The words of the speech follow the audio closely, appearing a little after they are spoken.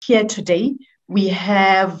here today, we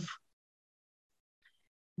have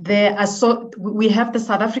the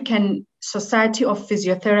South African Society of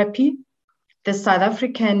Physiotherapy, the South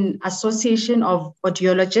African Association of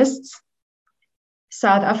Audiologists,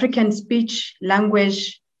 South African Speech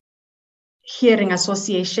Language Hearing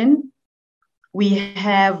Association, we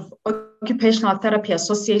have Occupational Therapy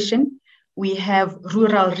Association, we have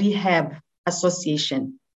Rural Rehab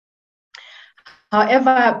Association.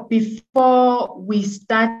 However, before we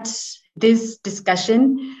start this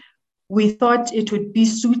discussion, we thought it would be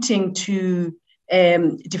suiting to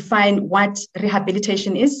define what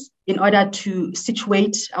rehabilitation is in order to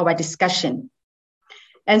situate our discussion.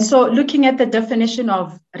 And so looking at the definition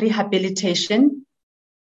of rehabilitation,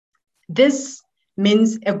 this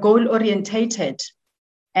means a goal-orientated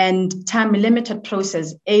and time-limited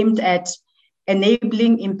process aimed at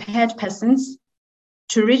enabling impaired persons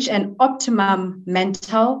to reach an optimum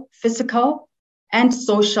mental, physical, and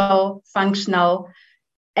social functional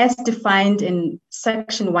as defined in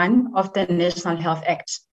Section 1 of the National Health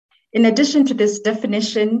Act. In addition to this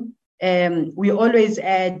definition, we always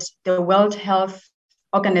add the World Health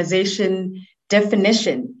Organization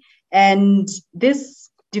definition, and this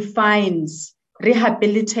defines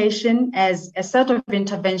rehabilitation as a set of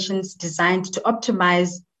interventions designed to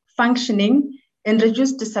optimize functioning and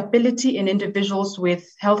reduce disability in individuals with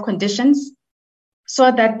health conditions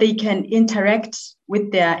so that they can interact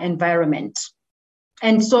with their environment.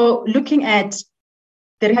 And so looking at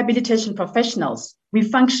the rehabilitation professionals, we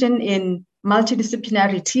function in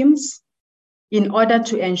multidisciplinary teams in order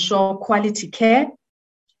to ensure quality care.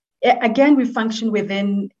 Again, we function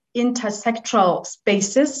within intersectoral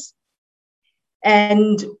spaces,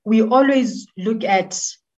 and we always look at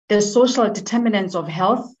the social determinants of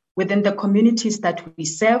health within the communities that we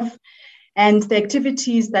serve, and the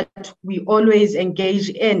activities that we always engage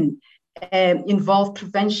in involve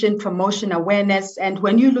prevention, promotion, awareness. And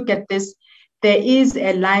when you look at this, there is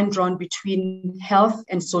a line drawn between health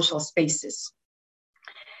and social spaces.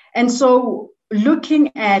 And so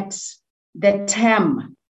looking at the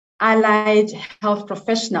term allied health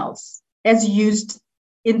professionals as used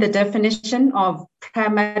in the definition of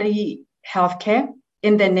primary healthcare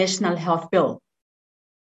in the National Health Bill,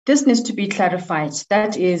 this needs to be clarified.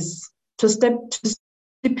 That is to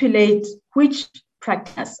stipulate which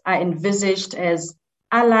practices are envisaged as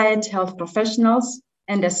allied health professionals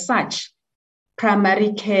and as such,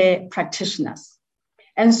 primary care practitioners.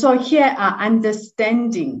 And so here our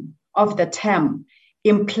understanding of the term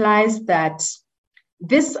implies that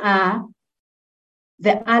these are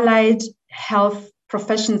the Allied Health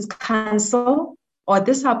Professions Council, or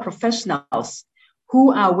these are professionals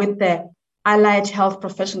who are with the Allied Health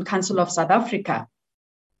Profession Council of South Africa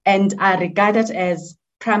and are regarded as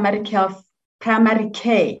primary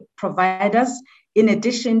care providers, in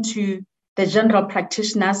addition to the general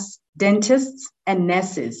practitioners, dentists, and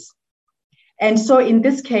nurses. And so in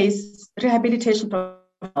this case, rehabilitation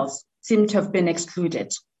professionals seem to have been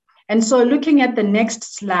excluded. And so looking at the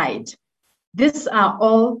next slide, these are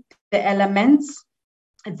all the elements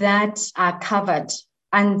that are covered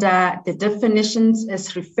under the definitions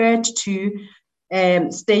as referred to,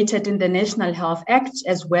 stated in the National Health Act,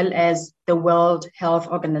 as well as the World Health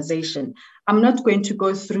Organization. I'm not going to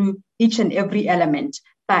go through each and every element,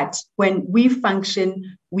 but when we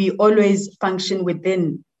function, we always function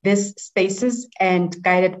within these spaces and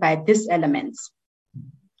guided by these elements.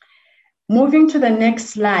 Moving to the next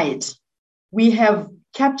slide, we have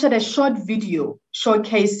captured a short video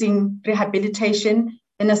showcasing rehabilitation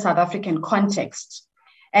in a South African context.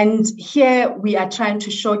 And here we are trying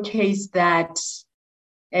to showcase that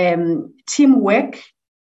teamwork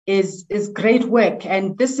is great work.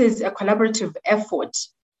 And this is a collaborative effort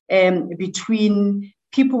between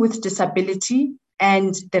people with disability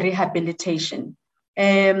and the rehabilitation.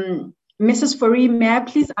 Mrs. Fourie, may I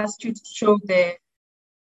please ask you to show the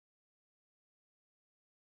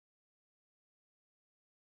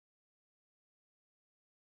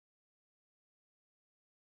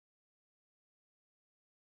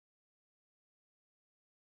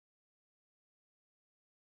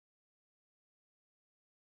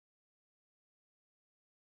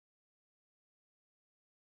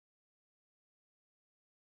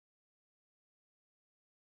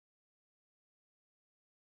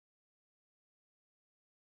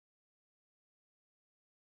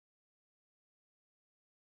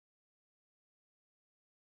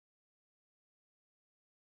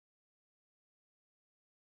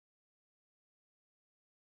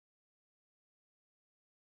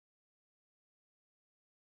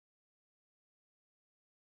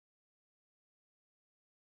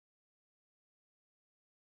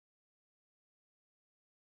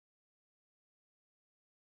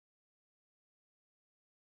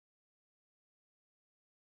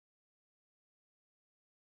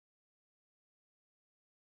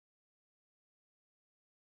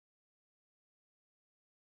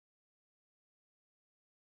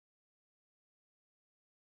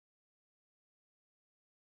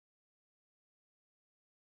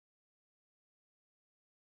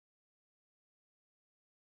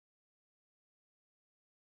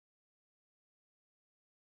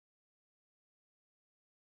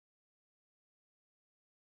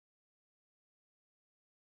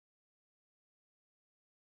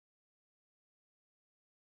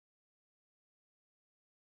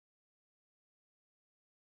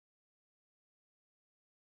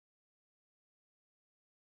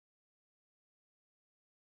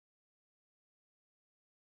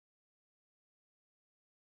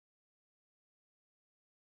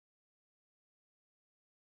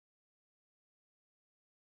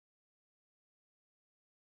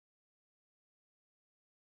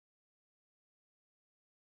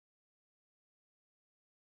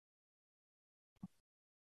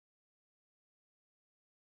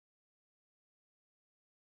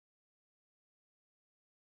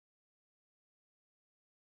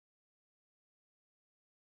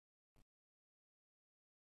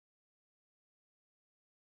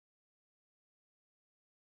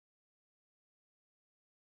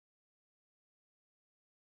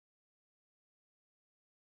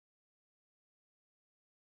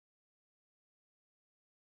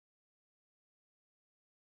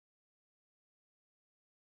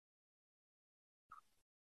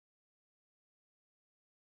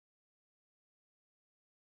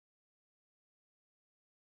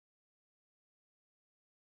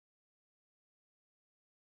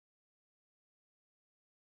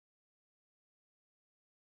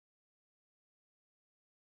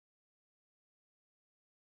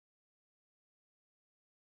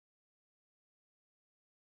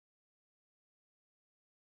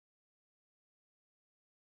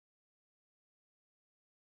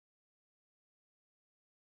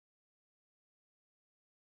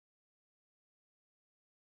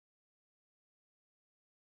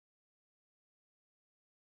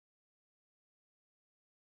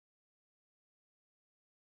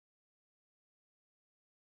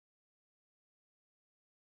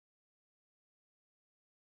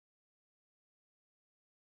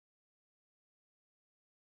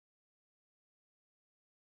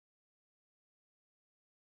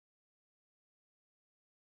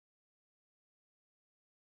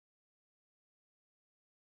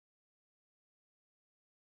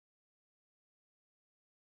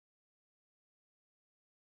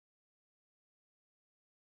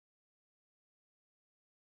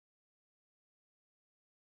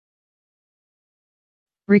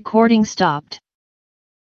Recording stopped.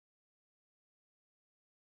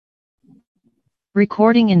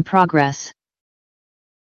 Recording in progress.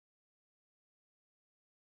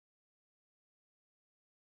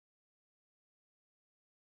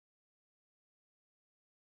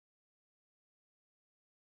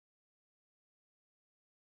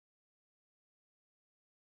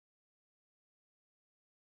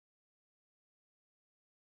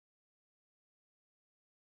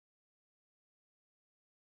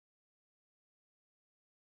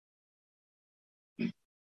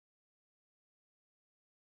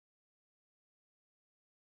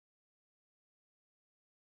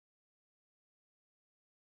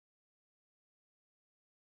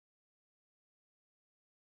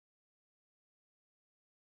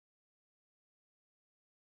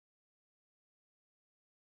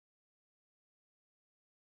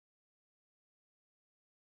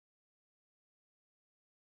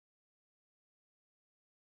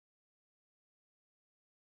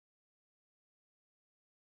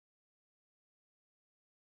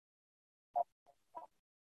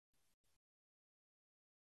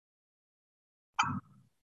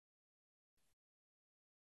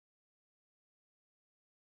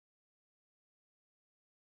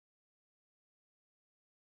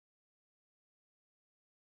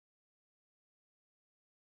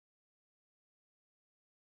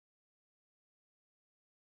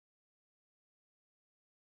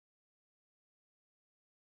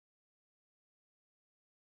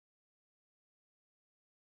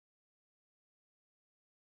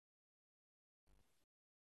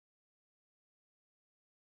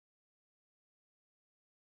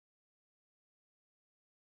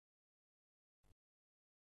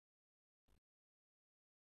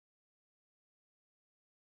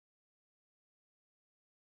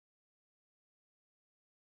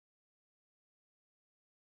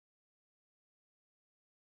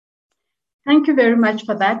 Thank you very much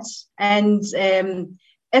for that. And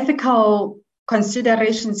ethical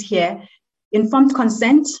considerations here, informed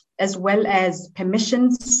consent as well as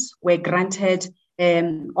permissions were granted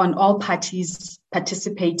on all parties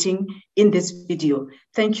participating in this video.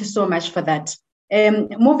 Thank you so much for that.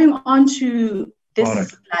 Moving on to this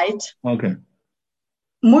slide. Okay.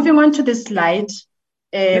 Moving on to this slide,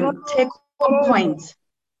 take-home points.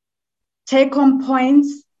 Take-home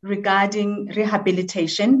points regarding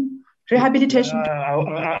rehabilitation. Rehabilitation.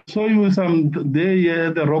 I saw you some day,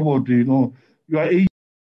 the robot, you know, you are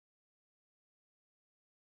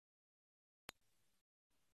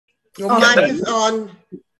Your mic is on.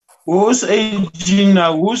 Who's aging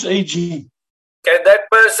now? Who's aging? Can that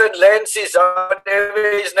person, Lensis,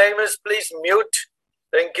 whatever his name is, please mute?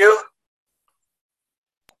 Thank you.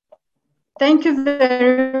 Thank you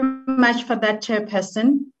very much for that,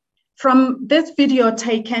 Chairperson. From this video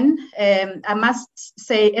taken, I must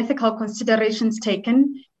say ethical considerations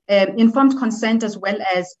taken, informed consent as well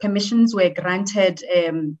as permissions were granted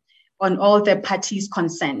on all the parties'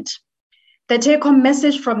 consent. The take-home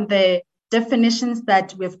message from the definitions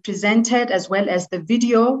that we've presented as well as the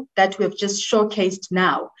video that we've just showcased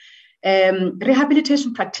now,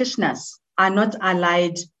 rehabilitation practitioners are not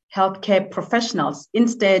allied healthcare professionals.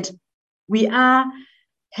 Instead, we are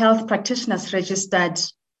health practitioners registered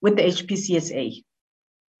with the HPCSA.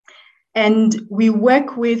 And we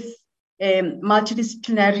work with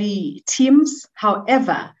multidisciplinary teams.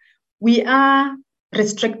 However, we are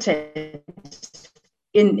restricted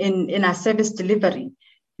in our service delivery,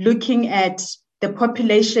 looking at the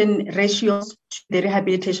population ratios to the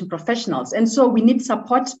rehabilitation professionals. And so we need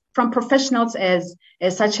support from professionals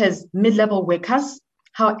such as mid-level workers.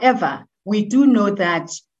 However, we do know that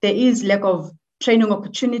there is lack of training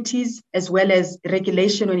opportunities as well as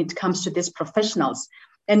regulation when it comes to these professionals.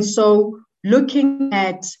 And so looking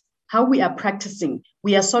at how we are practicing,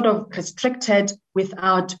 we are sort of restricted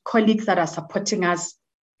without colleagues that are supporting us,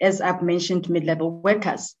 as I've mentioned, mid-level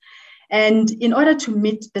workers. And in order to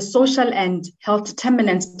meet the social and health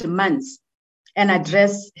determinants demands and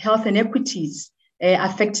address health inequities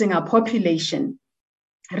affecting our population,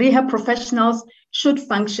 rehab professionals should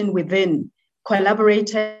function within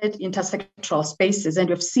collaborated intersectoral spaces. And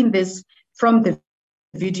we've seen this from the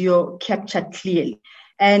video captured clearly.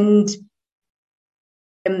 And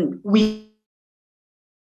we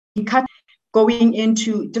cut going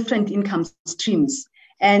into different income streams.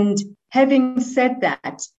 And having said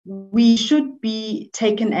that, we should be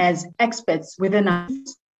taken as experts within us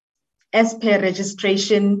as per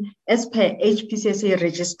registration, as per HPCSA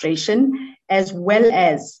registration, as well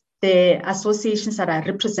as the associations that are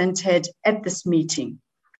represented at this meeting.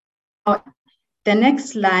 The next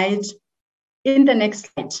slide, in the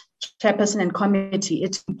next slide, Chairperson and committee,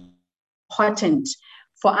 it's important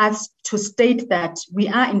for us to state that we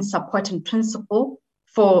are in support in principle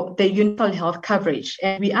for the universal health coverage,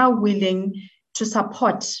 and we are willing to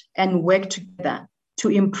support and work together to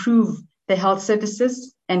improve the health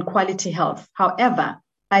services and quality health. However,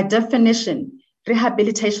 by definition,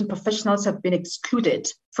 rehabilitation professionals have been excluded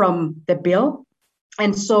from the bill.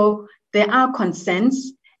 And so there are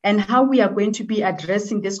concerns, and how we are going to be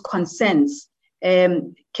addressing these concerns.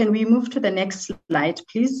 Can we move to the next slide,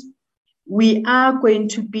 please? We are going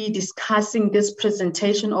to be discussing this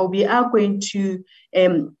presentation, or we are going to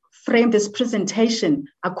frame this presentation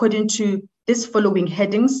according to these following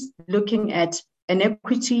headings, looking at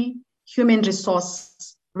inequity, human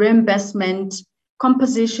resource, reimbursement,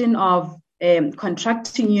 composition of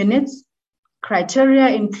contracting units, criteria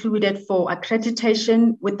included for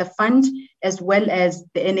accreditation with the fund, as well as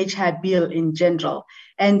the NHI bill in general.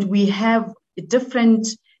 And we have different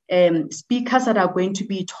speakers that are going to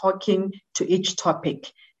be talking to each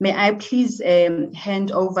topic. May I please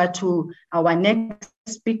hand over to our next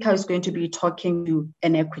speaker, who's going to be talking to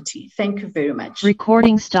inequity. Thank you very much.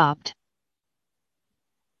 Recording stopped.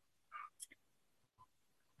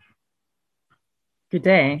 Good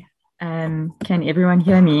day. Can everyone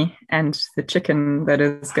hear me and the chicken that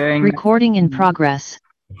is going? Recording in progress.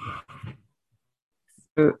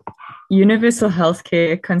 So, universal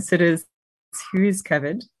healthcare considers who is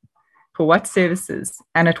covered, for what services,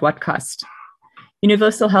 and at what cost.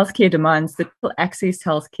 Universal healthcare demands that people access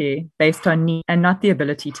healthcare based on need and not the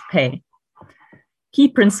ability to pay. Key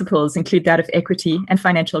principles include that of equity and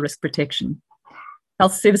financial risk protection.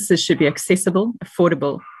 Health services should be accessible,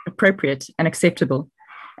 affordable, appropriate, and acceptable,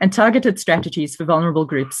 and targeted strategies for vulnerable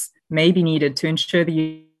groups may be needed to ensure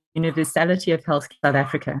the universality of health in South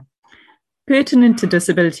Africa. Pertinent to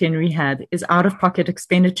disability and rehab is out-of-pocket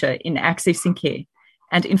expenditure in accessing care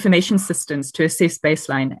and information systems to assess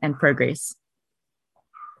baseline and progress.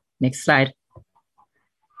 Next slide.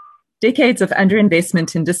 Decades of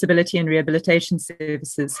underinvestment in disability and rehabilitation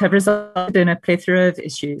services have resulted in a plethora of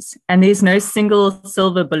issues, and there's no single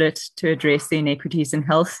silver bullet to address the inequities in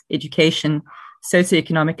health, education,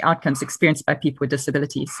 socioeconomic outcomes experienced by people with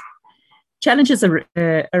disabilities. Challenges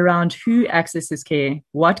around who accesses care,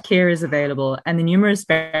 what care is available, and the numerous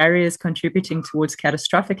barriers contributing towards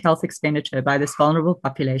catastrophic health expenditure by this vulnerable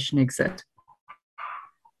population exist.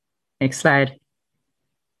 Next slide.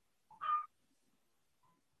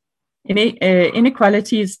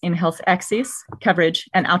 Inequalities in health access, coverage,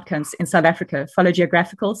 and outcomes in South Africa follow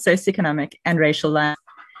geographical, socioeconomic, and racial lines.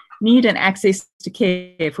 Need and access to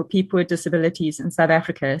care for people with disabilities in South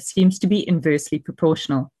Africa seems to be inversely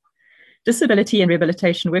proportional. Disability and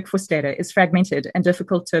rehabilitation workforce data is fragmented and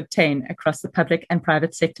difficult to obtain across the public and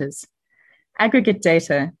private sectors. Aggregate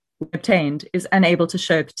data obtained is unable to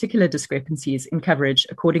show particular discrepancies in coverage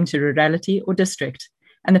according to rurality or district,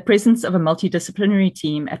 and the presence of a multidisciplinary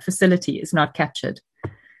team at facility is not captured.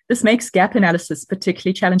 This makes gap analysis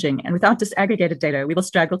particularly challenging, and without disaggregated data, we will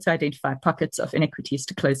struggle to identify pockets of inequities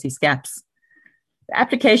to close these gaps. The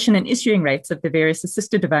application and issuing rates of the various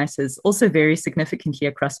assisted devices also vary significantly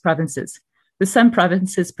across provinces, with some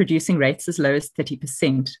provinces producing rates as low as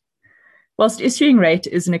 30%. Whilst issuing rate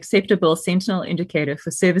is an acceptable sentinel indicator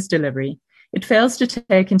for service delivery, it fails to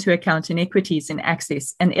take into account inequities in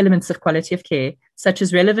access and elements of quality of care, such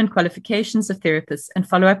as relevant qualifications of therapists and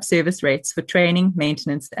follow-up service rates for training,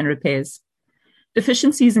 maintenance, and repairs.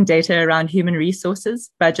 Deficiencies in data around human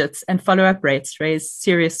resources, budgets, and follow-up rates raise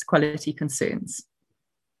serious quality concerns.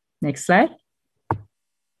 Next slide.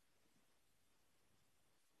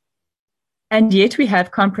 And yet we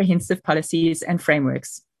have comprehensive policies and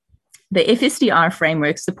frameworks. The FSDR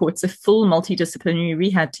framework supports a full multidisciplinary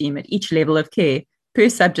rehab team at each level of care per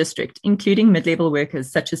sub-district, including mid-level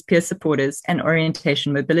workers such as peer supporters and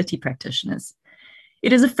orientation mobility practitioners.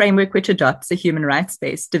 It is a framework which adopts a human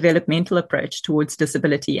rights-based developmental approach towards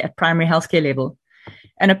disability at primary healthcare level,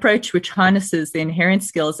 an approach which harnesses the inherent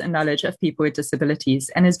skills and knowledge of people with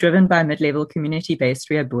disabilities and is driven by mid-level community-based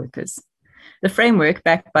rehab workers. The framework,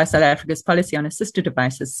 backed by South Africa's policy on assisted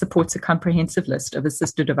devices, supports a comprehensive list of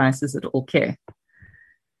assisted devices at all care.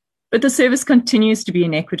 But the service continues to be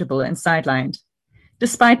inequitable and sidelined.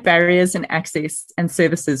 Despite barriers in access and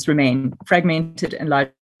services remain fragmented and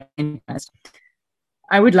largely utilized.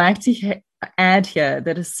 I would like to add here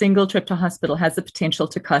that a single trip to hospital has the potential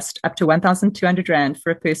to cost up to 1,200 Rand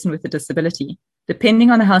for a person with a disability.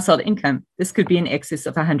 Depending on the household income, this could be in excess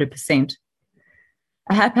of 100%.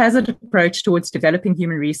 A haphazard approach towards developing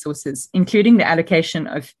human resources, including the allocation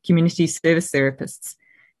of community service therapists,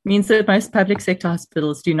 means that most public sector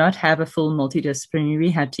hospitals do not have a full multidisciplinary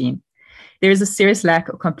rehab team. There is a serious lack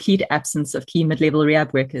or complete absence of key mid-level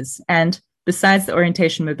rehab workers, and Besides the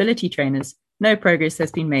orientation mobility trainers, no progress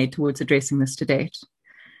has been made towards addressing this to date.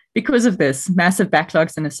 Because of this, massive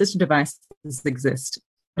backlogs in assistive devices exist.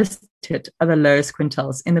 The are the lowest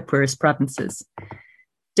quintiles in the poorest provinces.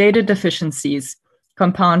 Data deficiencies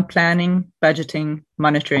compound planning, budgeting,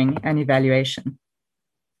 monitoring, and evaluation.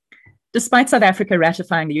 Despite South Africa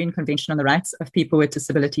ratifying the UN Convention on the Rights of People with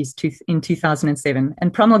Disabilities in 2007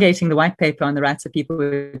 and promulgating the White Paper on the Rights of People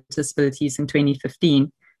with Disabilities in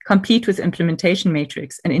 2015, complete with implementation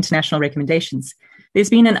matrix and international recommendations, there's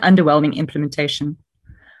been an underwhelming implementation.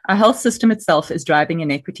 Our health system itself is driving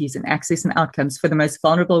inequities in access and outcomes for the most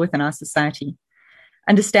vulnerable within our society.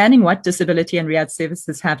 Understanding what disability and rehab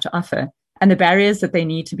services have to offer and the barriers that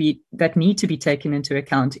need to be taken into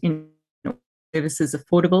account in services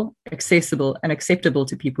affordable, accessible, and acceptable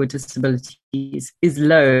to people with disabilities is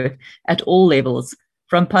low at all levels,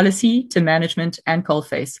 from policy to management and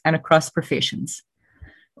coalface and across professions.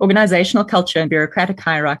 Organizational culture and bureaucratic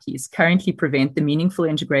hierarchies currently prevent the meaningful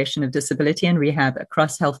integration of disability and rehab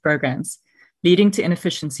across health programs, leading to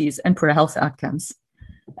inefficiencies and poor health outcomes.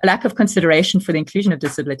 A lack of consideration for the inclusion of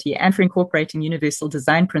disability and for incorporating universal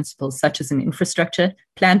design principles such as in infrastructure,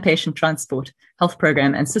 planned patient transport, health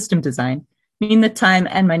program, and system design mean that time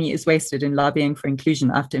and money is wasted in lobbying for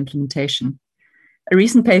inclusion after implementation. A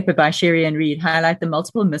recent paper by Sherry and Reed highlight the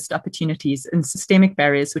multiple missed opportunities and systemic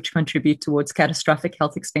barriers which contribute towards catastrophic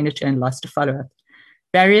health expenditure and loss to follow-up,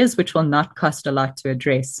 barriers which will not cost a lot to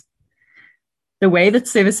address. The way that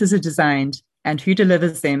services are designed and who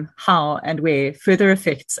delivers them, how and where further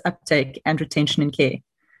affects uptake and retention in care.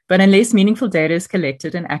 But unless meaningful data is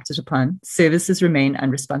collected and acted upon, services remain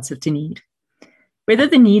unresponsive to need. Whether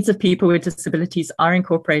the needs of people with disabilities are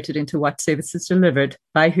incorporated into what services delivered,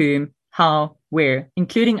 by whom, how, where,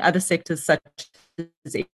 including other sectors such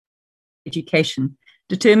as education,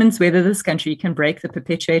 determines whether this country can break the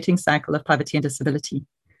perpetuating cycle of poverty and disability.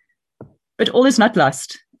 But all is not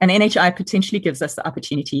lost, and NHI potentially gives us the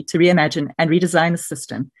opportunity to reimagine and redesign the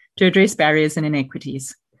system to address barriers and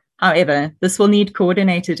inequities. However, this will need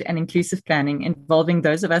coordinated and inclusive planning involving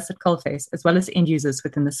those of us at coalface as well as end users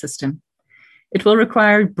within the system. It will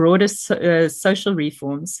require broader social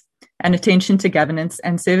reforms and attention to governance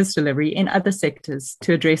and service delivery in other sectors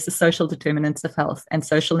to address the social determinants of health and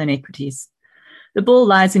social inequities. The ball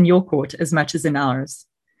lies in your court as much as in ours.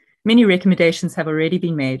 Many recommendations have already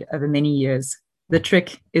been made over many years. The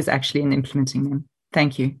trick is actually in implementing them.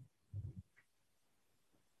 Thank you.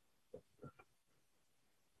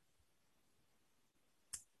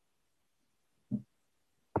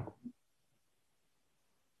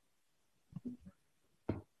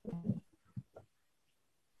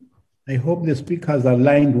 I hope the speakers are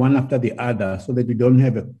lined one after the other so that we don't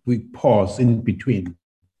have a quick pause in between.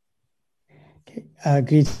 Okay.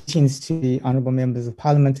 Greetings to the honorable members of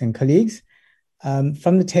parliament and colleagues.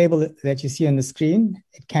 From the table that you see on the screen,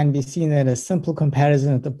 it can be seen that a simple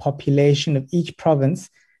comparison of the population of each province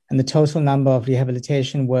and the total number of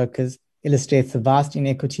rehabilitation workers illustrates the vast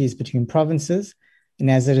inequities between provinces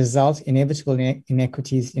and, as a result, inevitable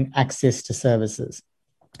inequities in access to services.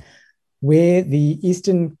 Where the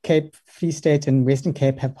Eastern Cape, Free State, and Western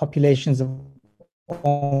Cape have populations of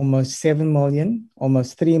almost 7 million,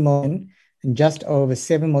 almost 3 million, and just over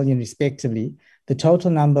 7 million respectively, the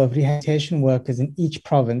total number of rehabilitation workers in each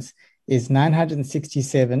province is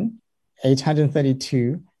 967,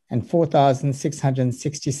 832, and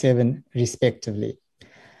 4,667 respectively.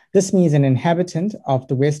 This means an inhabitant of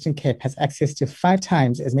the Western Cape has access to 5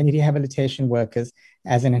 times as many rehabilitation workers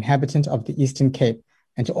as an inhabitant of the Eastern Cape,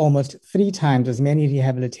 and to almost 3 times as many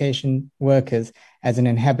rehabilitation workers as an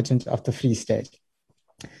inhabitant of the Free State.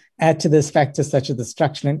 Add to this factors such as the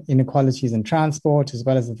structural inequalities in transport, as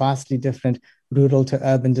well as the vastly different rural to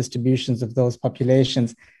urban distributions of those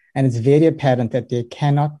populations, and it's very apparent that there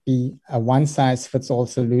cannot be a one-size-fits-all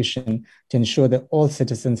solution to ensure that all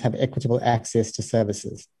citizens have equitable access to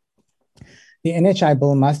services. The NHI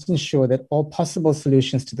bill must ensure that all possible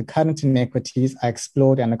solutions to the current inequities are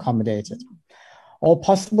explored and accommodated. All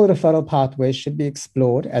possible referral pathways should be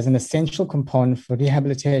explored as an essential component for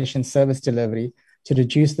rehabilitation service delivery to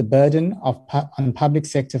reduce the burden on public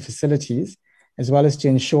sector facilities, as well as to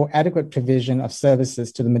ensure adequate provision of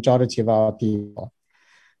services to the majority of our people.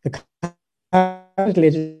 The current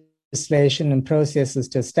legislation and processes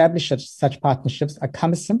to establish such partnerships are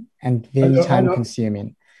cumbersome and very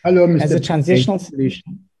time-consuming. Hello, Mr. As a transitional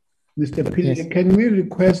solution. Mr. Pillay, yes. Can we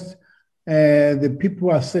request the people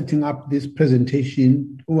who are setting up this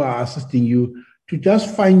presentation, who are assisting you, to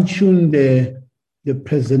just fine-tune the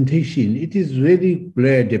presentation? It is really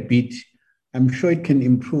blurred a bit. I'm sure it can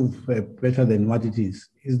improve better than what it is.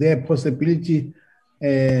 Is there a possibility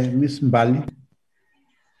Ms. Mbali?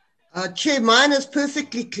 Chair, mine is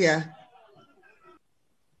perfectly clear.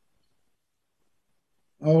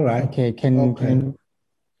 All right. Okay,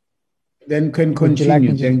 then can would you like me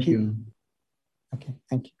continue. to Thank repeat? you. Okay,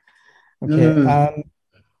 thank you. Okay. No.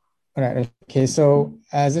 All right. Okay. So,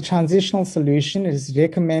 as a transitional solution, it is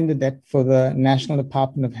recommended that for the National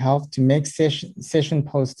Department of Health to make session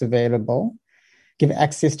posts available, give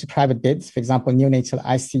access to private beds, for example, neonatal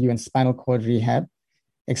ICU and spinal cord rehab,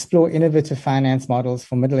 explore innovative finance models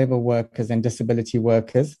for mid-level workers and disability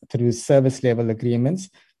workers through service-level agreements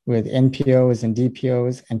with NPOs and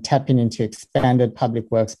DPOs, and tapping into expanded public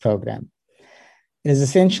works program. It is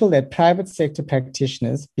essential that private sector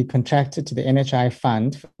practitioners be contracted to the NHI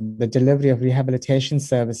fund for the delivery of rehabilitation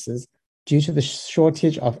services due to the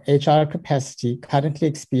shortage of HR capacity currently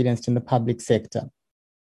experienced in the public sector.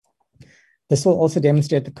 This will also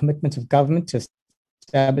demonstrate the commitment of government to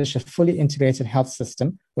establish a fully integrated health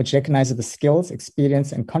system, which recognizes the skills,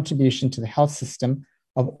 experience, and contribution to the health system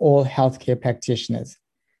of all healthcare practitioners.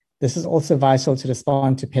 This is also vital to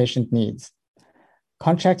respond to patient needs.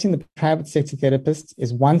 Contracting the private sector therapists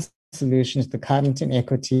is one solution to the current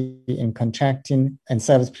inequity in contracting and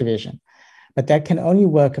service provision, but that can only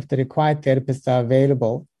work if the required therapists are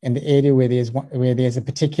available in the area where there's a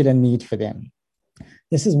particular need for them.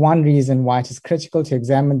 This is one reason why it is critical to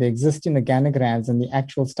examine the existing organograms and the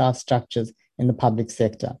actual staff structures in the public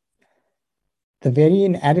sector. The very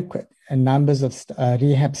inadequate numbers of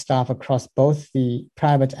rehab staff across both the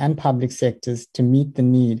private and public sectors to meet the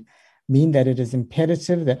need mean that it is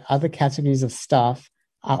imperative that other categories of staff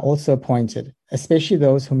are also appointed, especially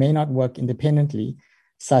those who may not work independently,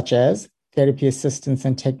 such as therapy assistants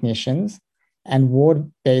and technicians, and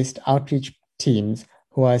ward-based outreach teams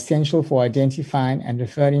who are essential for identifying and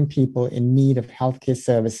referring people in need of healthcare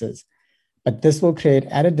services. But this will create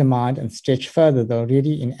added demand and stretch further the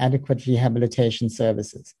already inadequate rehabilitation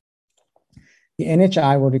services. The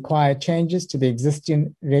NHI will require changes to the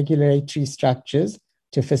existing regulatory structures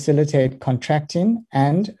to facilitate contracting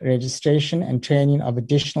and registration and training of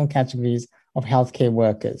additional categories of healthcare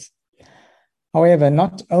workers. However,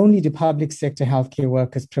 not only do public sector healthcare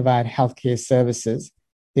workers provide healthcare services,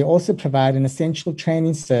 they also provide an essential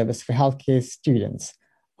training service for healthcare students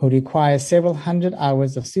who require several hundred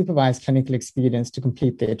hours of supervised clinical experience to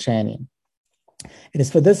complete their training. It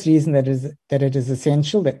is for this reason that it is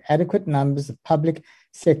essential that adequate numbers of public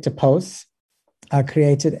sector posts are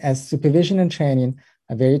created, as supervision and training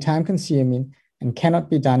are very time-consuming and cannot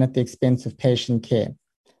be done at the expense of patient care.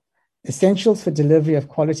 Essentials for delivery of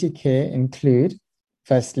quality care include,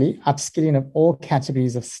 firstly, upskilling of all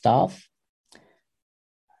categories of staff,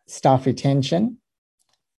 staff retention,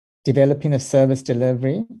 developing of service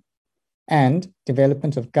delivery, and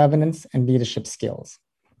development of governance and leadership skills.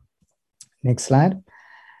 Next slide.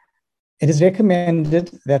 It is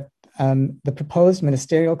recommended that the proposed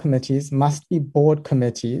ministerial committees must be board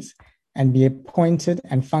committees and be appointed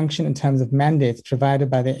and function in terms of mandates provided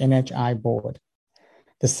by the NHI board.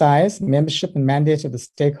 The size, membership, and mandate of the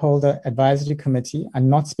Stakeholder Advisory Committee are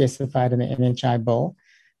not specified in the NHI bill.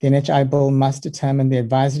 The NHI bill must determine the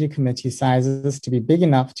advisory committee sizes to be big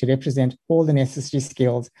enough to represent all the necessary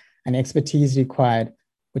skills and expertise required,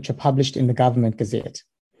 which are published in the Government Gazette.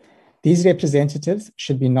 These representatives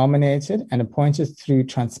should be nominated and appointed through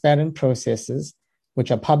transparent processes,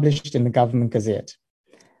 which are published in the Government Gazette.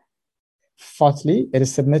 Fourthly, it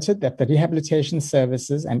is submitted that the rehabilitation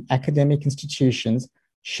services and academic institutions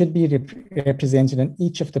should be represented in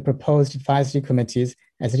each of the proposed advisory committees,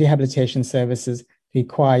 as rehabilitation services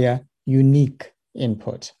require unique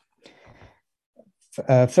input.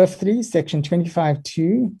 Fifthly, section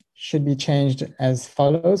 25.2 should be changed as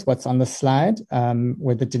follows, what's on the slide,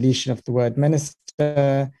 with the deletion of the word minister,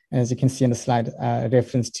 and as you can see on the slide,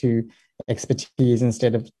 reference to expertise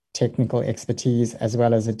instead of technical expertise, as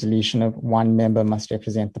well as a deletion of one member must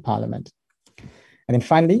represent the parliament. And then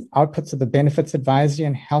finally, outputs of the benefits advisory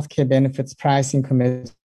and healthcare benefits pricing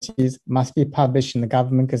committees must be published in the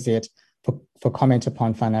Government Gazette for comment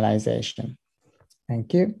upon finalization.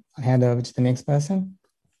 Thank you. I'll hand over to the next person.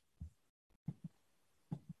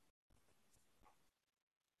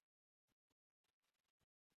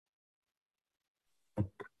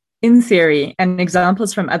 In theory, and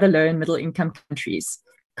examples from other low and middle income countries,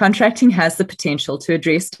 contracting has the potential to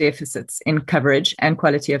address deficits in coverage and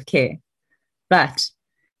quality of care. But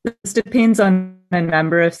this depends on a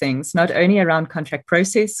number of things, not only around contract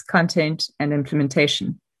process, content, and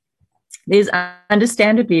implementation. There's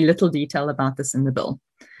understandably little detail about this in the bill.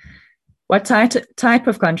 What type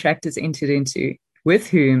of contract is entered into, with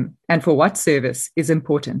whom, and for what service is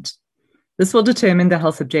important. This will determine the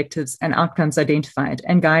health objectives and outcomes identified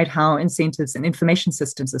and guide how incentives and information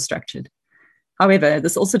systems are structured. However,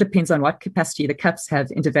 this also depends on what capacity the CUPs have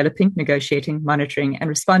in developing, negotiating, monitoring, and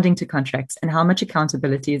responding to contracts, and how much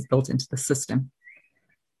accountability is built into the system.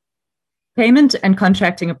 Payment and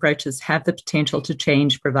contracting approaches have the potential to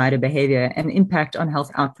change provider behavior and impact on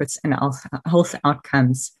health outputs and health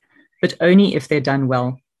outcomes, but only if they're done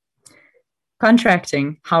well.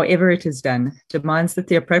 Contracting, however it is done, demands that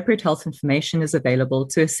the appropriate health information is available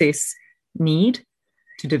to assess need,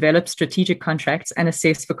 to develop strategic contracts, and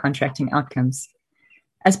assess for contracting outcomes.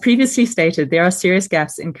 As previously stated, there are serious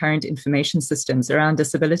gaps in current information systems around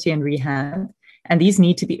disability and rehab, and these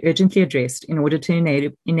need to be urgently addressed in order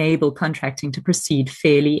to enable contracting to proceed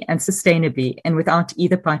fairly and sustainably and without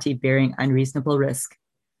either party bearing unreasonable risk.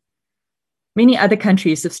 Many other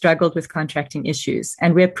countries have struggled with contracting issues,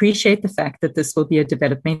 and we appreciate the fact that this will be a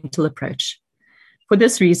developmental approach. For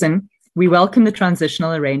this reason, we welcome the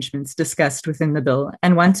transitional arrangements discussed within the bill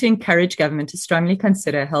and want to encourage government to strongly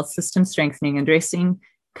consider health system strengthening and addressing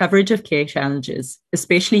coverage of care challenges,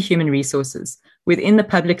 especially human resources, within the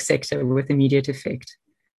public sector with immediate effect.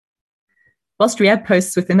 Whilst rehab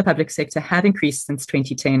posts within the public sector have increased since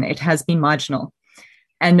 2010, it has been marginal,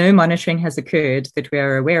 and no monitoring has occurred that we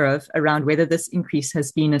are aware of around whether this increase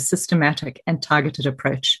has been a systematic and targeted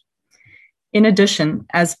approach. In addition,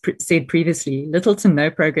 as said previously, little to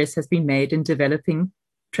no progress has been made in developing,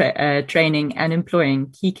 training and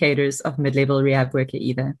employing key cadres of mid-level rehab worker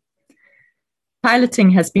either.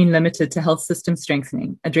 Piloting has been limited to health system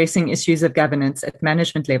strengthening, addressing issues of governance at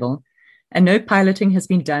management level, and no piloting has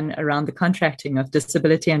been done around the contracting of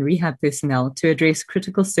disability and rehab personnel to address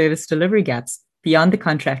critical service delivery gaps beyond the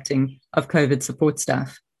contracting of COVID support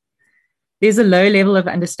staff. There's a low level of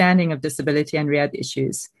understanding of disability and rehab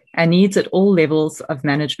issues and needs at all levels of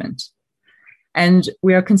management. And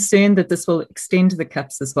we are concerned that this will extend to the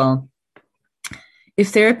CUPs as well.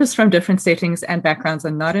 If therapists from different settings and backgrounds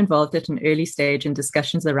are not involved at an early stage in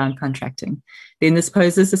discussions around contracting, then this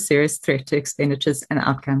poses a serious threat to expenditures and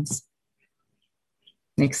outcomes.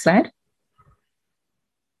 Next slide.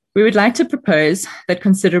 We would like to propose that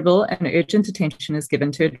considerable and urgent attention is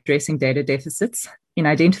given to addressing data deficits in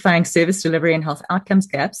identifying service delivery and health outcomes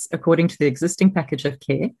gaps according to the existing package of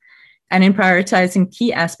care, and in prioritizing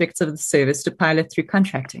key aspects of the service to pilot through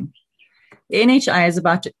contracting. The NHI is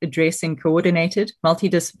about addressing coordinated,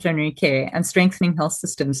 multidisciplinary care and strengthening health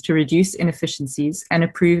systems to reduce inefficiencies and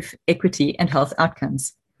improve equity and health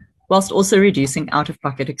outcomes, whilst also reducing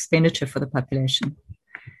out-of-pocket expenditure for the population.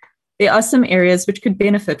 There are some areas which could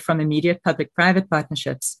benefit from immediate public-private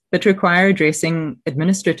partnerships, but require addressing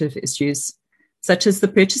administrative issues, such as the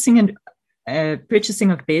purchasing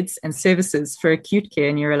of beds and services for acute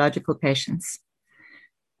care neurological patients.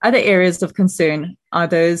 Other areas of concern are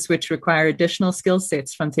those which require additional skill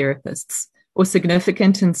sets from therapists, or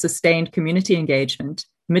significant and sustained community engagement,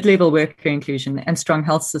 mid-level worker inclusion, and strong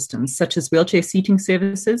health systems, such as wheelchair seating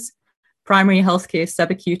services, primary healthcare,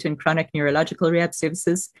 subacute and chronic neurological rehab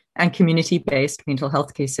services, and community-based mental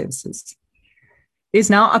health care services. There's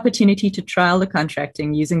now opportunity to trial the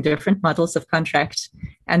contracting using different models of contract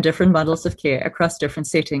and different models of care across different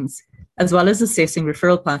settings, as well as assessing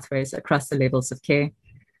referral pathways across the levels of care.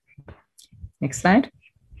 Next slide.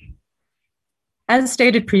 As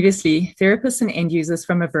stated previously, therapists and end users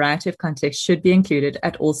from a variety of contexts should be included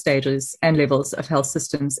at all stages and levels of health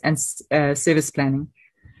systems and service planning.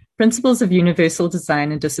 Principles of universal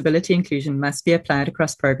design and disability inclusion must be applied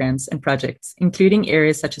across programs and projects, including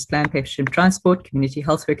areas such as planned patient transport, community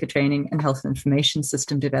health worker training, and health information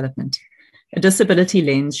system development. A disability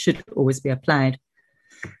lens should always be applied.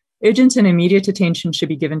 Urgent and immediate attention should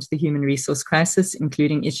be given to the human resource crisis,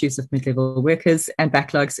 including issues of mid-level workers and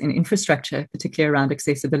backlogs in infrastructure, particularly around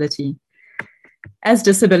accessibility. As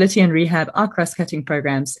disability and rehab are cross-cutting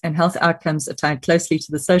programs and health outcomes are tied closely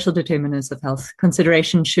to the social determinants of health,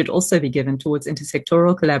 consideration should also be given towards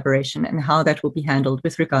intersectoral collaboration and how that will be handled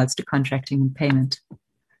with regards to contracting and payment.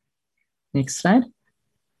 Next slide.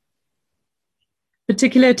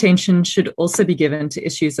 Particular attention should also be given to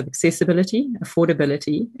issues of accessibility,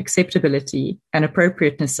 affordability, acceptability, and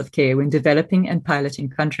appropriateness of care when developing and piloting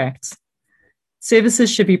contracts.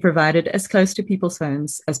 Services should be provided as close to people's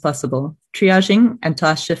homes as possible. Triaging and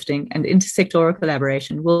task shifting and intersectoral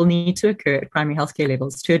collaboration will need to occur at primary healthcare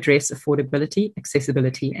levels to address affordability,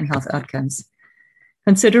 accessibility, and health outcomes.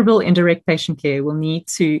 Considerable indirect patient care will need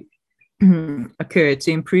to occur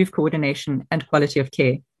to improve coordination and quality of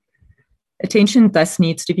care. Attention thus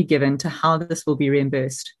needs to be given to how this will be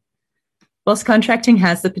reimbursed. Whilst contracting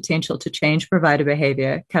has the potential to change provider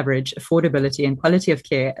behavior, coverage, affordability, and quality of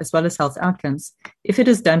care, as well as health outcomes, if it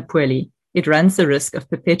is done poorly, it runs the risk of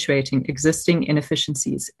perpetuating existing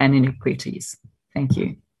inefficiencies and inequities. Thank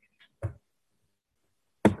you.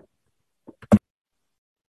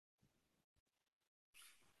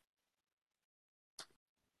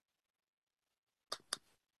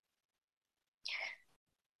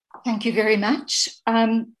 Thank you very much.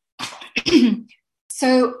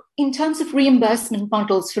 So in terms of reimbursement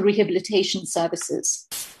models for rehabilitation services,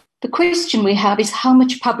 the question we have is how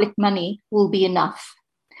much public money will be enough?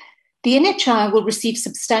 The NHI will receive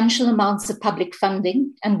substantial amounts of public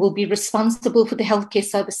funding and will be responsible for the healthcare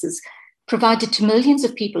services provided to millions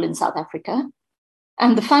of people in South Africa.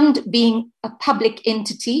 And the fund being a public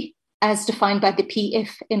entity as defined by the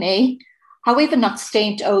PFMA, however not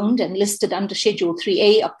state-owned and listed under Schedule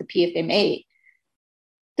 3A of the PFMA,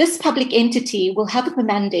 this public entity will have the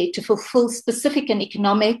mandate to fulfill specific and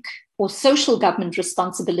economic or social government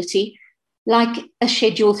responsibility, like a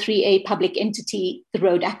Schedule 3A public entity, the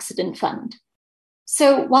Road Accident Fund.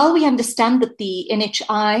 So while we understand that the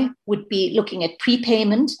NHI would be looking at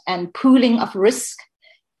prepayment and pooling of risk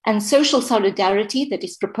and social solidarity that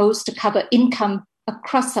is proposed to cover income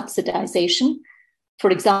across subsidization, for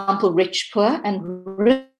example, rich, poor, and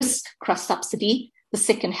risk cross-subsidy, the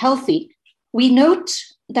sick and healthy, we note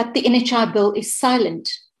that the NHI bill is silent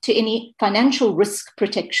to any financial risk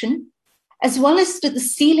protection, as well as to the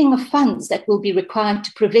ceiling of funds that will be required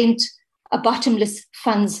to prevent a bottomless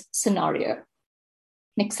funds scenario.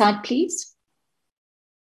 Next slide, please.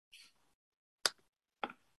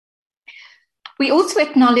 We also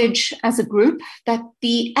acknowledge as a group that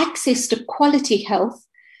the access to quality health,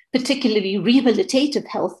 particularly rehabilitative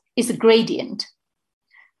health, is a gradient.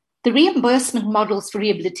 The reimbursement models for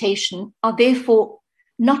rehabilitation are therefore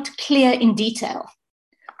not clear in detail.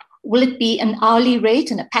 Will it be an hourly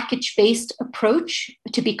rate and a package-based approach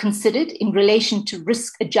to be considered in relation to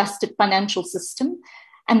risk-adjusted financial system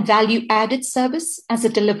and value-added service as a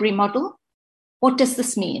delivery model? What does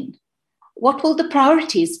this mean? What will the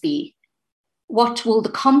priorities be? What will the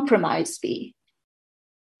compromise be?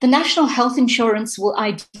 The National Health Insurance will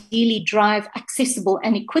ideally drive accessible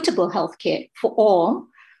and equitable healthcare for all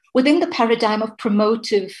within the paradigm of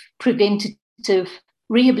promotive, preventative,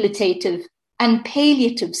 rehabilitative, and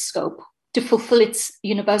palliative scope to fulfill its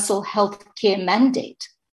universal healthcare mandate,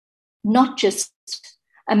 not just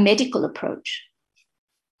a medical approach.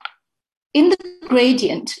 In the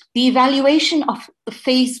gradient, the evaluation of the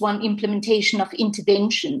phase 1 implementation of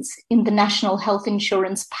interventions in the National Health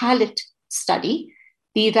Insurance pilot study,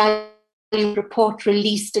 the evaluation report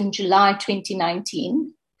released in July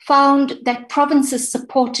 2019, found that provinces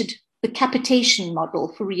supported the capitation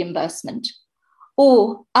model for reimbursement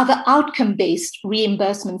or other outcome-based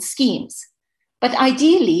reimbursement schemes. But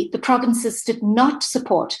ideally, the provinces did not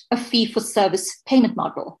support a fee-for-service payment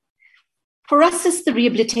model. For us as the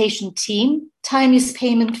rehabilitation team, timeous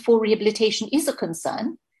payment for rehabilitation is a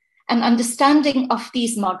concern, and understanding of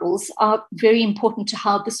these models are very important to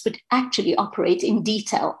how this would actually operate in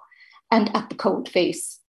detail and at the cold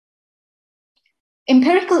face.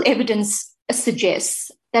 Empirical evidence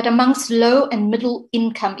suggests that amongst low and middle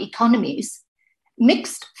income economies,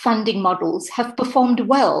 mixed funding models have performed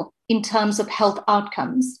well in terms of health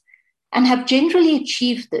outcomes and have generally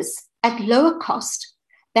achieved this at lower cost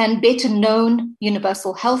than better known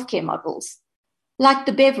universal healthcare models, like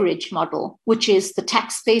the Beveridge model, which is the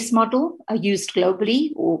tax-based model used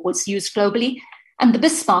globally or was used globally, and the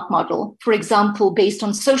Bismarck model, for example, based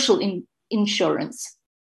on social insurance.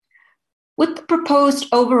 With the proposed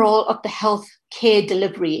overhaul of the health care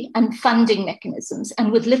delivery and funding mechanisms,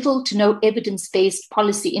 and with little to no evidence-based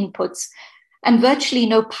policy inputs, and virtually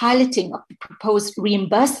no piloting of the proposed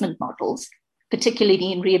reimbursement models,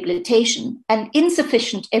 particularly in rehabilitation, and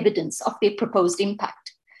insufficient evidence of their proposed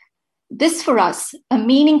impact. This, for us, a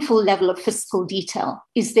meaningful level of fiscal detail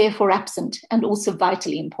is therefore absent and also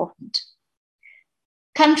vitally important.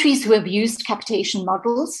 Countries who have used capitation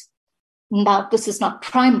models, now this is not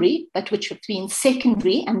primary, but which have been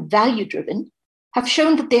secondary and value-driven, have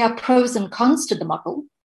shown that there are pros and cons to the model,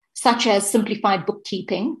 such as simplified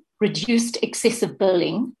bookkeeping, reduced excessive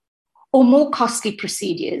billing, or more costly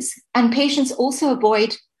procedures, and patients also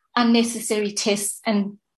avoid unnecessary tests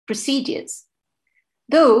and procedures.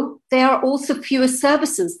 Though there are also fewer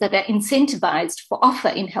services that are incentivized for offer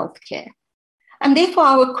in healthcare. And therefore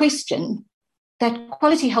our question that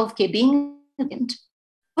quality healthcare being important,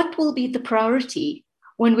 what will be the priority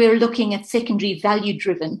when we're looking at secondary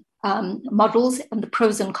value-driven models and the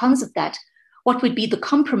pros and cons of that? What would be the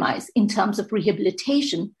compromise in terms of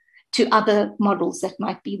rehabilitation to other models that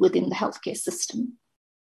might be within the healthcare system?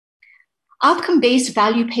 Outcome-based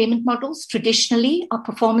value payment models traditionally are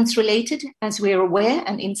performance-related, as we're aware,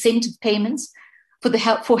 and incentive payments for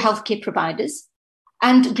healthcare providers.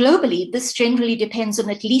 And globally, this generally depends on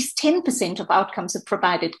at least 10% of outcomes of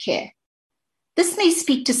provided care. This may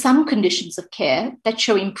speak to some conditions of care that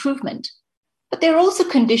show improvement, but there are also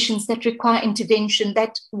conditions that require intervention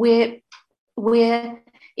that where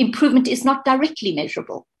improvement is not directly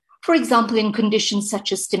measurable, for example, in conditions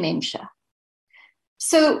such as dementia.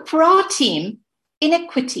 So for our team,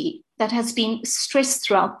 inequity that has been stressed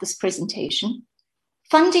throughout this presentation,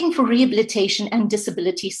 funding for rehabilitation and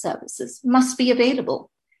disability services must be available.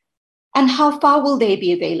 And how far will they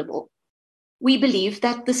be available? We believe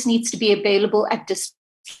that this needs to be available at distant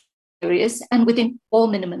areas and within all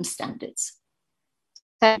minimum standards.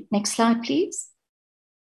 Next slide, please.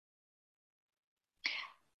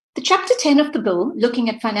 The Chapter 10 of the bill, looking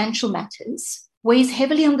at financial matters, weighs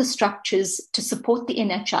heavily on the structures to support the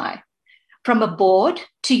NHI, from a board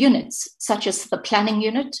to units such as the planning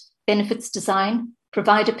unit, benefits design,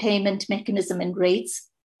 provider payment mechanism and rates,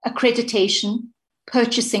 accreditation,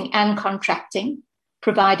 purchasing and contracting,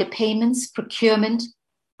 provider payments, procurement,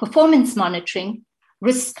 performance monitoring,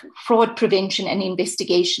 risk, fraud prevention, and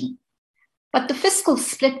investigation. But the fiscal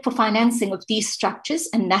split for financing of these structures,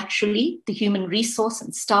 and naturally the human resource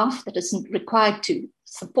and staff that is required to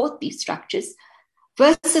support these structures,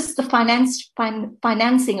 versus the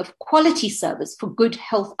financing of quality service for good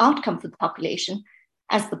health outcome for the population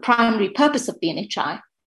as the primary purpose of the NHI,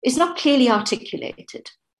 is not clearly articulated.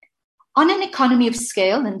 On an economy of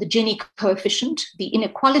scale and the Gini coefficient, the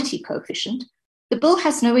inequality coefficient, the bill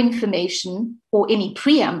has no information or any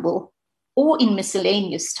preamble or in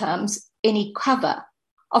miscellaneous terms, any cover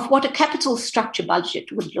of what a capital structure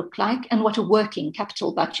budget would look like and what a working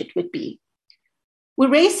capital budget would be. We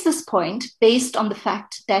raise this point based on the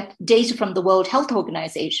fact that data from the World Health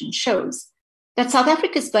Organization shows that South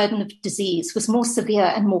Africa's burden of disease was more severe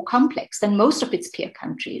and more complex than most of its peer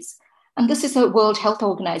countries. And this is a World Health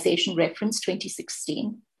Organization reference,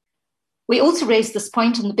 2016. We also raise this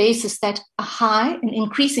point on the basis that a high and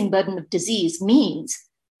increasing burden of disease means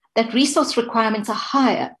that resource requirements are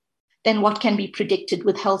higher than what can be predicted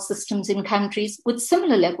with health systems in countries with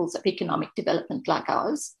similar levels of economic development like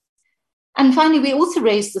ours. And finally, we also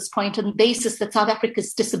raise this point on the basis that South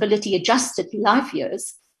Africa's disability-adjusted life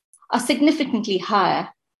years are significantly higher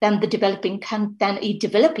than a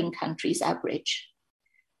developing country's average.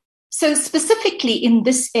 So specifically in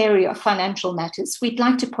this area of financial matters, we'd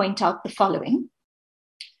like to point out the following.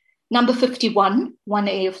 Number 51,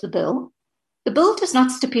 1A of the bill. The bill does not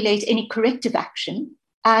stipulate any corrective action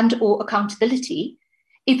and or accountability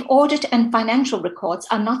if audit and financial records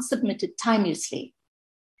are not submitted timeously.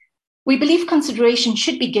 We believe consideration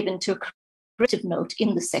should be given to a corrective note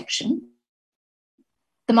in the section.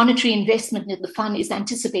 The monetary investment in the fund is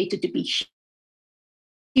anticipated to be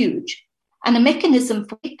huge, and a mechanism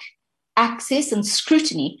for access and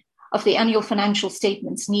scrutiny of the annual financial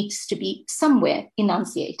statements needs to be somewhere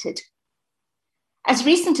enunciated. As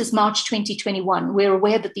recent as March 2021, we're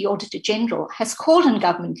aware that the Auditor General has called on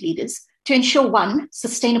government leaders to ensure, 1,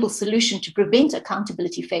 sustainable solution to prevent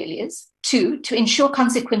accountability failures, 2, to ensure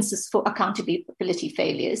consequences for accountability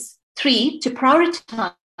failures, 3, to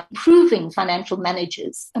prioritize improving financial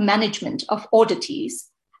management of auditees,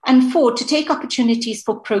 and 4, to take opportunities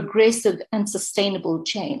for progressive and sustainable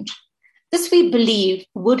change. This, we believe,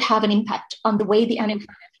 would have an impact on the way the annual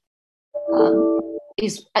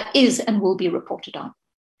is and will be reported on.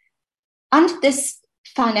 Under this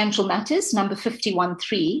financial matters, number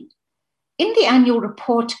 51.3, in the annual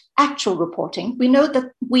report, actual reporting, we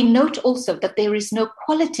note also that there is no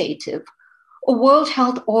qualitative or World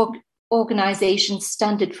Health Organization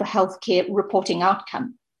standard for healthcare reporting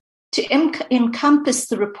outcome to encompass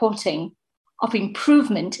the reporting of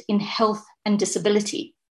improvement in health and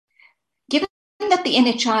disability. Given that the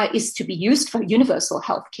NHI is to be used for universal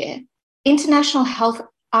healthcare, international health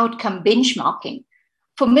outcome benchmarking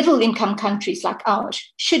for middle-income countries like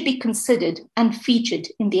ours should be considered and featured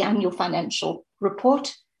in the annual financial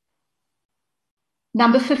report.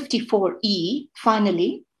 Number 54E,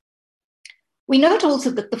 finally, we note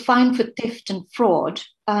also that the fine for theft and fraud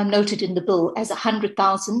noted in the bill as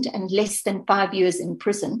 100,000 and less than 5 years in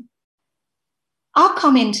prison. Our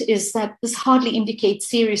comment is that this hardly indicates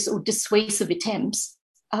serious or dissuasive attempts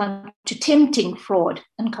to tempting fraud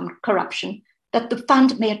and corruption that the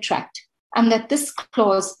fund may attract, and that this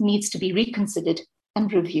clause needs to be reconsidered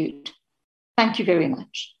and reviewed. Thank you very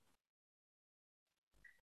much.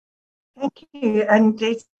 Thank you, and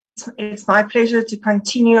it's my pleasure to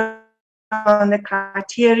continue on the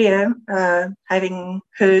criteria, having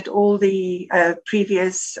heard all the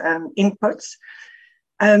previous inputs.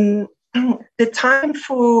 The time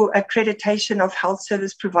for accreditation of health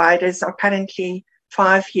service providers are currently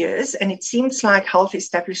 5 years, and it seems like health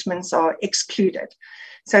establishments are excluded.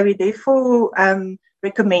 So we therefore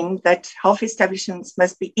recommend that health establishments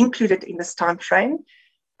must be included in this time frame.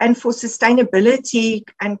 And for sustainability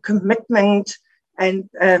and commitment and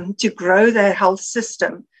to grow the health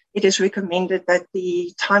system, it is recommended that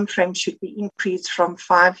the time frame should be increased from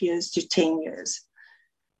 5 years to 10 years.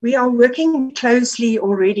 We are working closely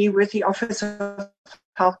already with the Office of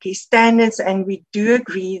Healthcare Standards, and we do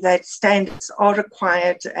agree that standards are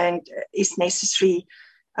required and is necessary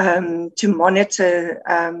to monitor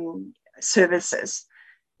services.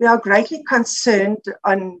 We are greatly concerned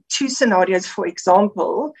on 2 scenarios. For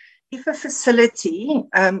example, if a facility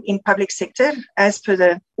in public sector, as per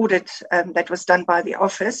the audit that was done by the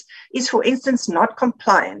office, is, for instance, not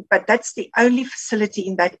compliant, but that's the only facility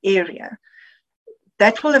in that area,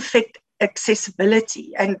 that will affect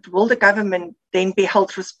accessibility, and will the government then be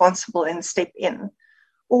held responsible and step in?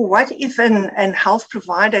 Or what if an health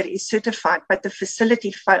provider is certified but the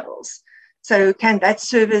facility fails? So can that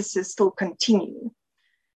service still continue?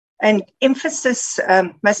 And emphasis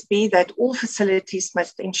must be that all facilities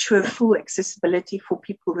must ensure full accessibility for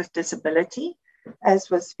people with disability, as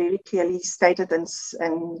was very clearly stated and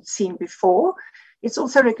seen before. It's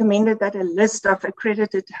also recommended that a list of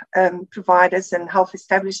accredited providers and health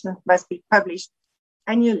establishments must be published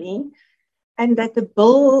annually, and that the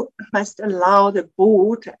bill must allow the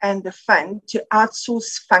board and the fund to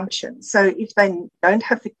outsource functions. So if they don't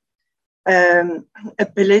have the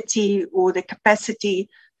ability or the capacity,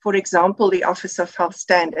 for example, the Office of Health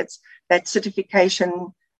Standards, that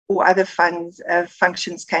certification or other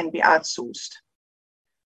functions can be outsourced.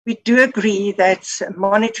 We do agree that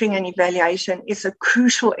monitoring and evaluation is a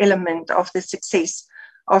crucial element of the success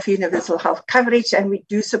of universal health coverage, and we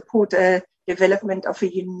do support a development of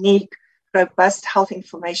a unique, robust health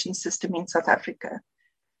information system in South Africa.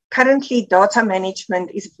 Currently, data management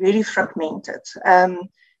is very fragmented,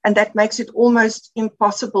 and that makes it almost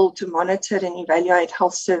impossible to monitor and evaluate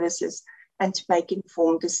health services and to make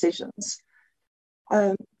informed decisions.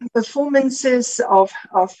 Performances of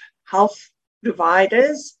health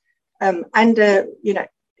providers under,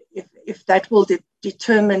 if that will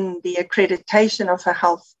determine the accreditation of a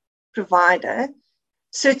health provider,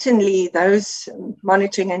 certainly those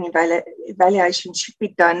monitoring and evaluation should be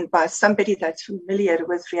done by somebody that's familiar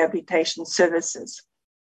with rehabilitation services.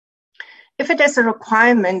 If it is a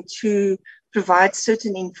requirement to provide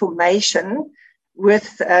certain information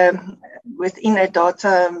within a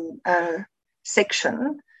data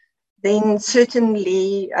section, then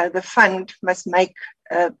certainly the fund must make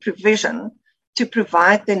provision to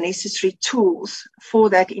provide the necessary tools for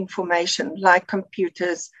that information, like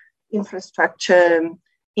computers, infrastructure,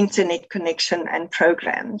 internet connection, and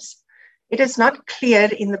programs. It is not clear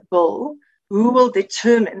in the bill who will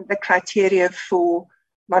determine the criteria for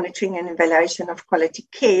monitoring and evaluation of quality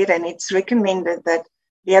care, and it's recommended that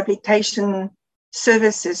rehabilitation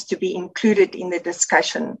services to be included in the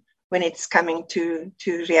discussion when it's coming to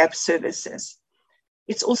rehab services.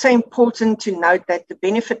 It's also important to note that the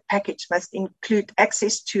benefit package must include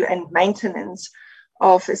access to and maintenance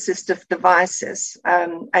of assistive devices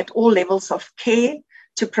at all levels of care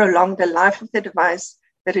to prolong the life of the device,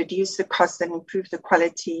 to reduce the cost and improve the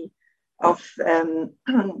quality of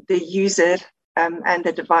the user and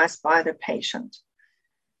the device by the patient.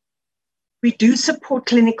 We do support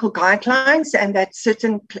clinical guidelines, and that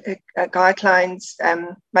certain guidelines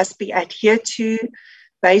must be adhered to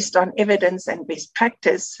based on evidence and best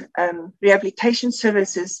practice. Rehabilitation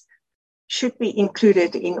services should be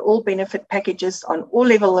included in all benefit packages on all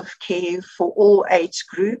levels of care for all age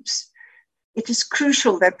groups. It is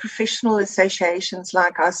crucial that professional associations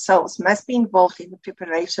like ourselves must be involved in the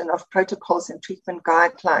preparation of protocols and treatment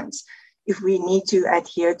guidelines if we need to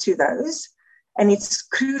adhere to those. And it's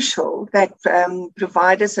crucial that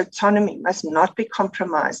providers' autonomy must not be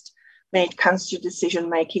compromised when it comes to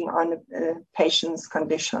decision-making on a patient's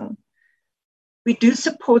condition. We do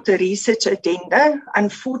support the research agenda.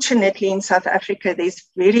 Unfortunately, in South Africa, there's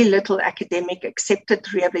very little academic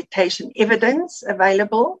accepted rehabilitation evidence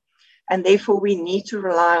available, and therefore we need to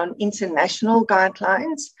rely on international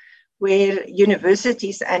guidelines where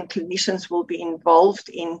universities and clinicians will be involved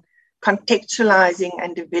in contextualizing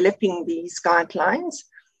and developing these guidelines.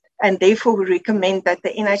 And therefore, we recommend that the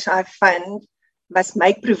NHI Fund must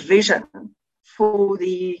make provision for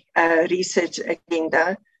the research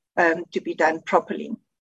agenda to be done properly.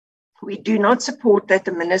 We do not support that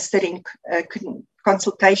the minister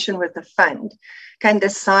consultation with the fund, can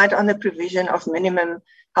decide on the provision of minimum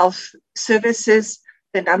health services,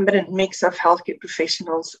 the number and mix of healthcare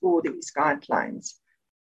professionals, or these guidelines.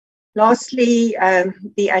 Lastly,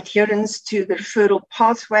 the adherence to the referral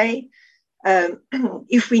pathway.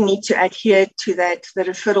 If we need to adhere to that, the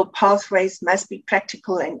referral pathways must be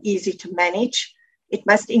practical and easy to manage. It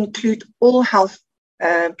must include all health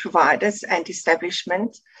providers and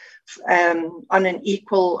establishments on an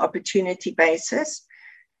equal opportunity basis.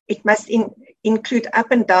 It must include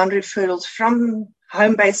up and down referrals from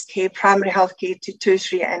home-based care, primary health care to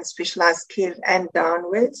tertiary and specialized care and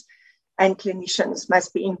downwards. And clinicians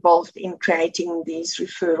must be involved in creating these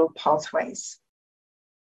referral pathways.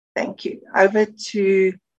 Thank you. Over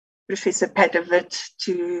to Professor Padavit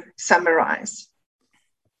to summarize.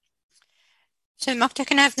 So Magda,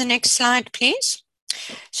 can I have the next slide, please?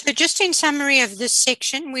 So just in summary of this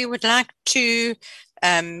section, we would like to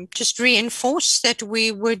just reinforce that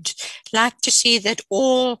we would like to see that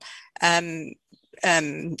all the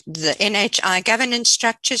NHI governance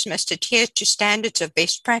structures must adhere to standards of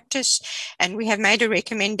best practice, and we have made a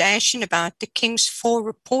recommendation about the King's 4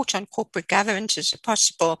 report on corporate governance as a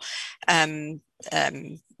possible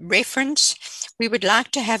reference. We would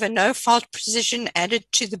like to have a no-fault provision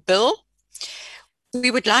added to the bill. We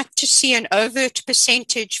would like to see an overt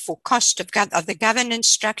percentage for cost of the governance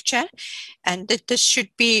structure, and that this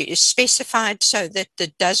should be specified so that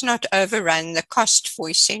it does not overrun the cost for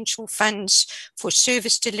essential funds for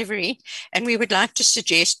service delivery. And we would like to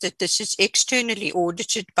suggest that this is externally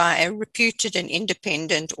audited by a reputed and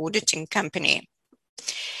independent auditing company.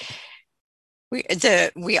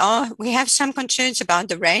 We have some concerns about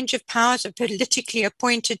the range of powers of politically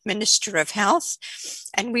appointed Minister of Health,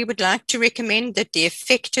 and we would like to recommend that the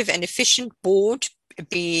effective and efficient board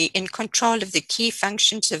be in control of the key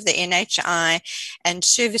functions of the NHI and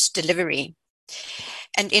service delivery.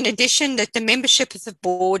 And in addition, that the membership of the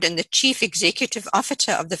board and the chief executive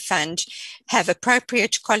officer of the fund have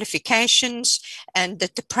appropriate qualifications, and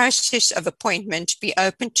that the process of appointment be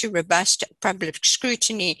open to robust public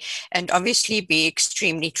scrutiny and obviously be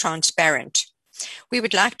extremely transparent. We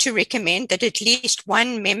would like to recommend that at least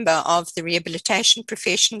one member of the rehabilitation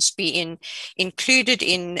professions be included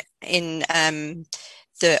on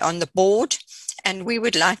the board. And we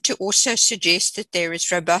would like to also suggest that there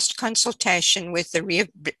is robust consultation with the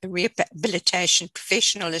rehabilitation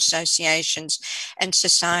professional associations and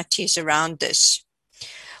societies around this.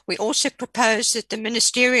 We also propose that the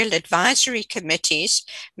ministerial advisory committees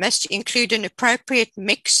must include an appropriate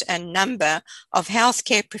mix and number of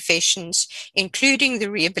healthcare professions, including the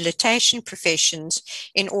rehabilitation professions,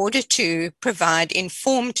 in order to provide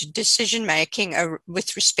informed decision-making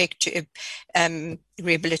with respect to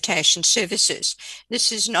rehabilitation services.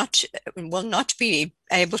 This will not be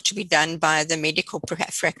able to be done by the medical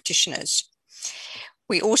practitioners.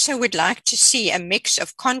 We also would like to see a mix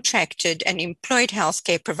of contracted and employed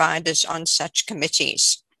healthcare providers on such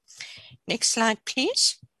committees. Next slide,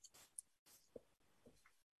 please.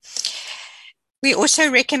 We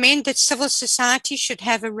also recommend that civil society should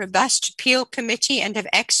have a robust appeal committee and have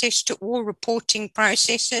access to all reporting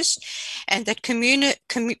processes, and that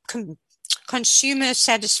consumer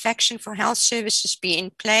satisfaction for health services be in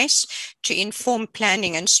place to inform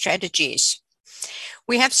planning and strategies.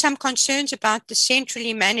 We have some concerns about the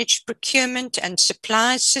centrally managed procurement and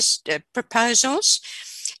supplies proposals.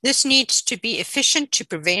 This needs to be efficient to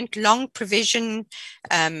prevent long provision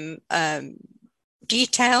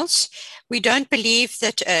details. We don't believe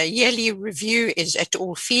that a yearly review is at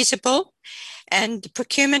all feasible. And the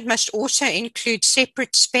procurement must also include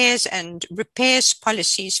separate spares and repairs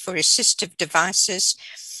policies for assistive devices.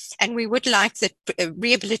 And we would like that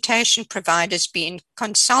rehabilitation providers being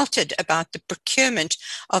consulted about the procurement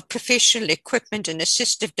of professional equipment and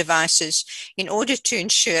assistive devices in order to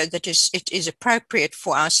ensure that it is appropriate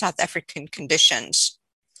for our South African conditions.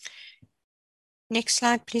 Next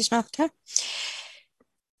slide, please, Magda.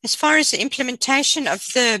 As far as the implementation of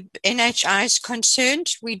the NHI is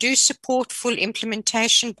concerned, we do support full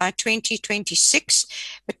implementation by 2026,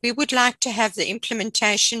 but we would like to have the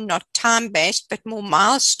implementation not time-based, but more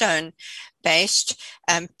milestone-based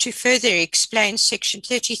to further explain Section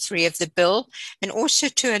 33 of the bill, and also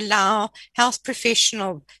to allow health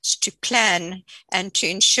professionals to plan and to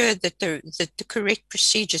ensure that the correct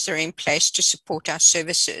procedures are in place to support our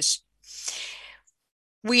services.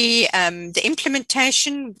 The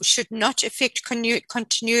implementation should not affect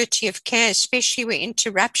continuity of care, especially where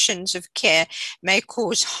interruptions of care may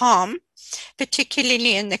cause harm.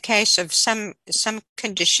 particularly in the case of some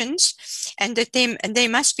conditions, and that there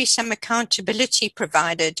must be some accountability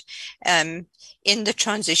provided in the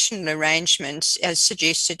transitional arrangements as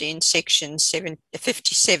suggested in section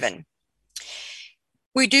 57.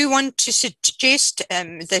 We do want to suggest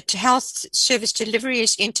that health service delivery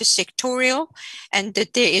is intersectorial and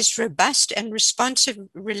that there is robust and responsive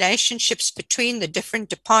relationships between the different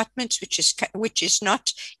departments, which is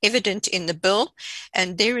not evident in the bill.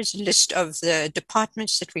 And there is a list of the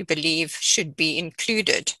departments that we believe should be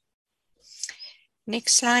included.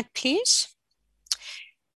 Next slide, please.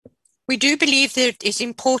 We do believe that it is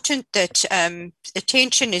important that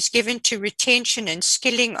attention is given to retention and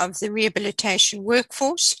skilling of the rehabilitation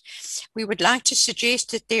workforce. We would like to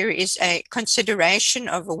suggest that there is a consideration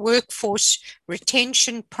of a workforce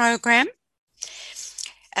retention program.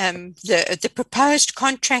 The proposed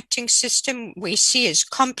contracting system we see as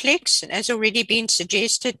complex, and has already been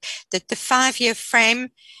suggested that the 5-year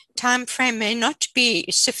time frame may not be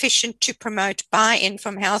sufficient to promote buy-in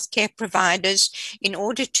from healthcare providers in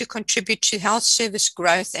order to contribute to health service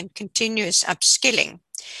growth and continuous upskilling.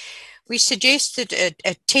 We suggest that a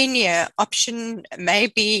 10-year option may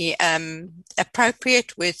be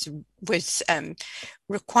appropriate with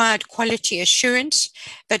required quality assurance,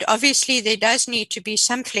 but obviously there does need to be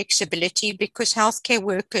some flexibility because healthcare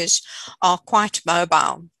workers are quite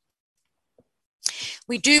mobile.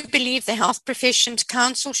 We do believe the Health Professions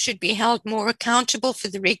Council should be held more accountable for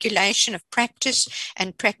the regulation of practice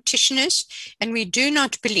and practitioners, and we do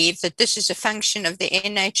not believe that this is a function of the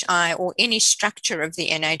NHI or any structure of the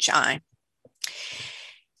NHI.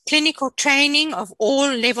 Clinical training of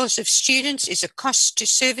all levels of students is a cost to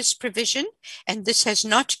service provision, and this has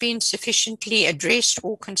not been sufficiently addressed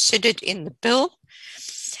or considered in the bill.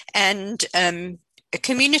 And a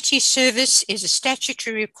community service is a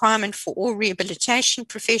statutory requirement for all rehabilitation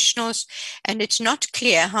professionals, and it's not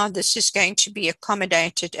clear how this is going to be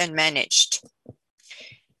accommodated and managed.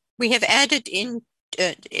 We have added in,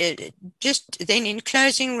 just then in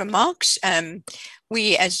closing remarks,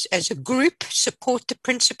 we as a group support the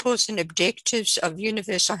principles and objectives of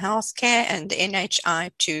universal healthcare and the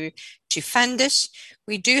NHI to fund this.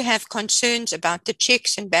 We do have concerns about the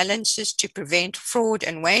checks and balances to prevent fraud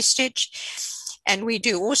and wastage. And we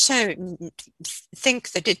do also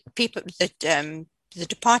think that the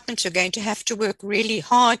departments are going to have to work really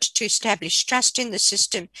hard to establish trust in the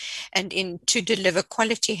system and to deliver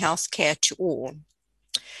quality healthcare to all.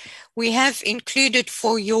 We have included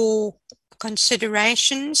for your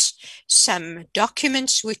considerations some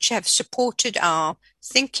documents which have supported our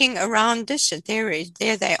thinking around this, and there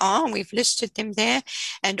they are, we've listed them there,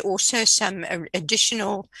 and also some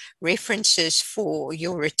additional references for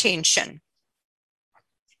your attention.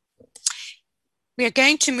 We are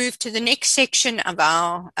going to move to the next section of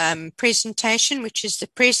our presentation, which is the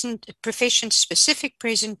profession-specific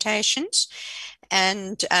presentations.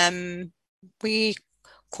 And we're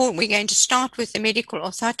going to start with the medical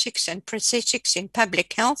orthotics and prosthetics in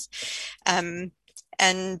public health. Then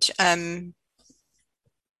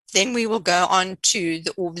we will go on to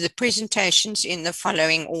all the presentations in the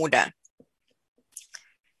following order.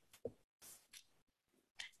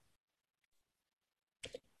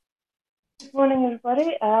 Good morning,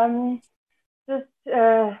 everybody. Just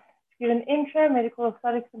to give an intro, medical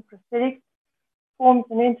orthotics and prosthetics forms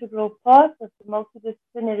an integral part of the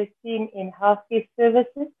multidisciplinary team in healthcare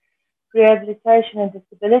services, rehabilitation and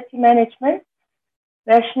disability management.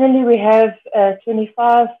 Nationally, we have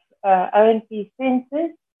 25 ONP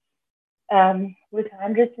centres with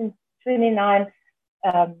 129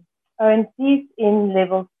 ONPs in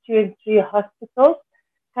levels 2 and 3 hospitals,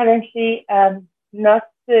 currently not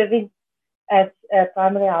serving at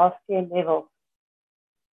primary healthcare level.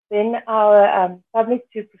 Then our public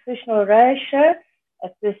to professional ratio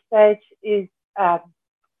at this stage is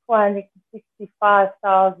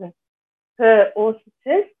 465,000 per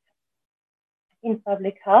orthotist in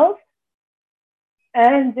public health.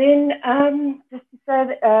 And then just to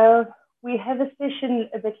say that we have a session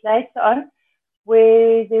a bit later on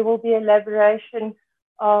where there will be elaboration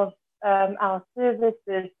of our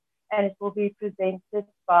services, and it will be presented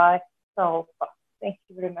by Salva. Thank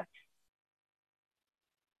you very much.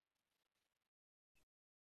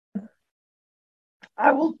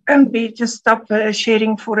 I will just stop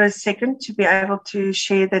sharing for a second to be able to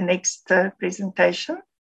share the next presentation.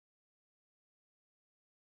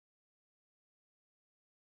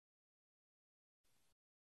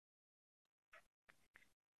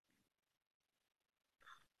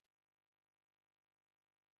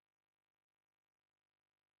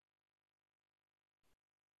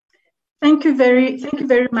 Thank you very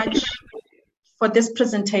much for this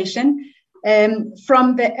presentation.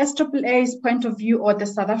 From the SAA's point of view, or the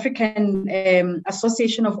South African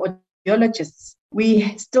Association of Audiologists,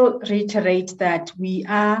 we still reiterate that we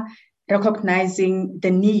are recognizing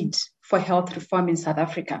the need for health reform in South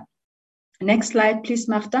Africa. Next slide, please,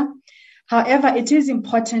 Magda. However, it is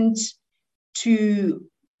important to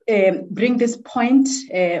bring this point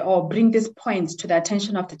bring this point to the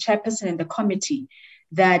attention of the chairperson and the committee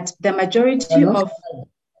that the majority of...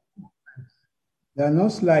 There are no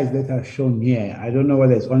slides that are shown here. I don't know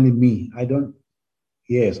whether it's only me.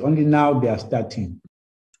 Yes, only now they are starting.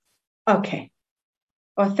 Okay.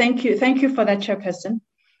 Well, thank you. Thank you for that, Chairperson.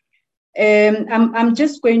 I'm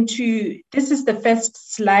just going to, this is the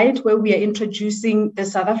first slide where we are introducing the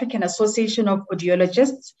South African Association of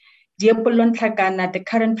Audiologists, Diepollo Ntlhakana, the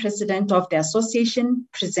current president of the association,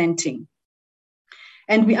 presenting.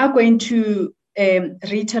 And we are going to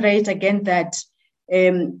reiterate again that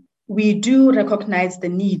we do recognize the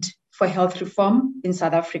need for health reform in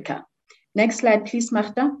South Africa. Next slide, please,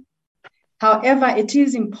 Magda. However, it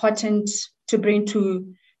is important to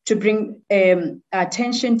bring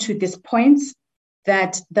attention to this point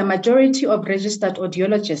that the majority of registered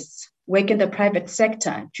audiologists work in the private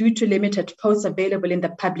sector due to limited posts available in the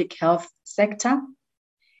public health sector.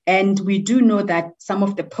 And we do know that some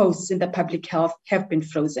of the posts in the public health have been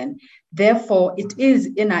frozen. Therefore, it is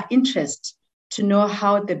in our interest to know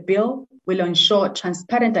how the bill will ensure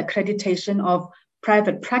transparent accreditation of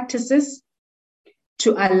private practices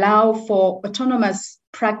to allow for autonomous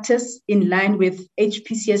practice in line with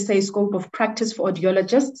HPCSA scope of practice for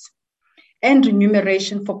audiologists and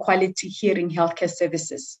remuneration for quality hearing healthcare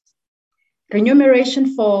services.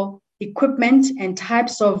 Remuneration for equipment and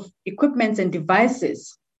types of equipment and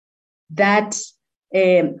devices that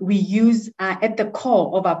we use are at the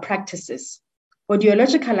core of our practices.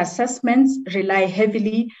 Audiological assessments rely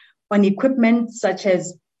heavily on equipment such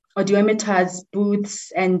as audiometers,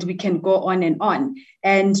 booths, and we can go on.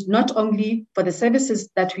 And not only for the services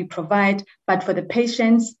that we provide, but for the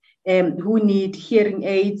patients who need hearing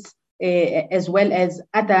aids, as well as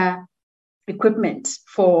other equipment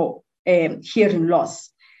for hearing loss.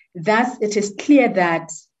 Thus, it is clear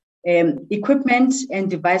that equipment and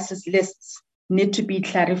devices lists need to be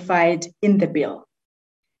clarified in the bill.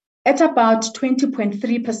 At about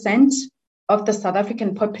 20.3% of the South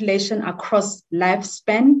African population across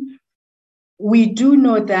lifespan, we do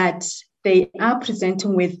know that they are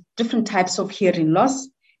presenting with different types of hearing loss,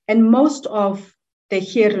 and most of the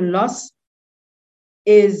hearing loss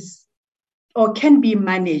is or can be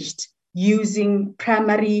managed using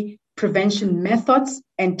primary prevention methods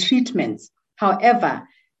and treatments. However,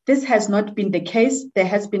 this has not been the case. There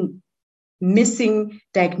has been missing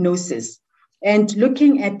diagnosis. And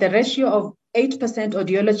looking at the ratio of 8%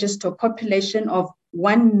 audiologists to a population of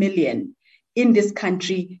 1 million in this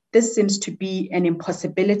country, this seems to be an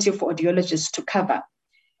impossibility for audiologists to cover.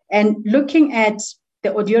 And looking at the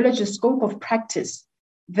audiologist scope of practice,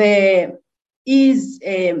 there is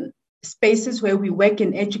spaces where we work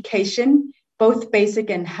in education, both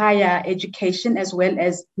basic and higher education, as well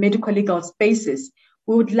as medical legal spaces.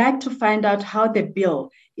 We would like to find out how the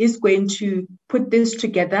bill is going to put this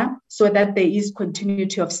together so that there is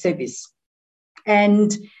continuity of service.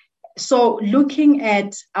 And so looking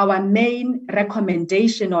at our main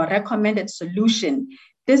recommendation or recommended solution,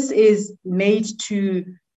 this is made to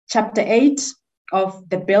Chapter 8 of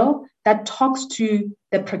the bill that talks to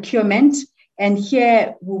the procurement. And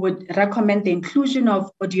here we would recommend the inclusion of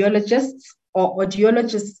audiologists or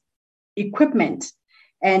audiologist equipment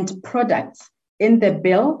and products in the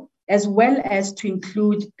bill, as well as to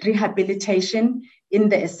include rehabilitation in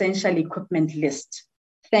the essential equipment list.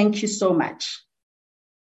 Thank you so much.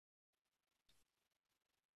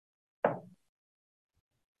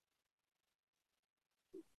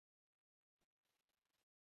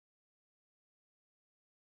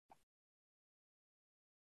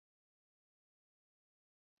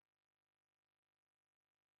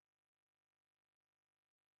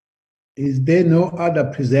 Is there no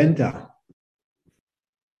other presenter?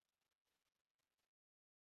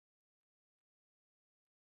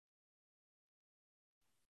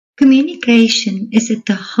 Communication is at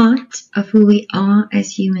the heart of who we are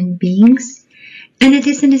as human beings, and it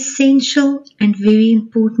is an essential and very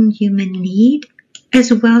important human need,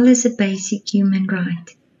 as well as a basic human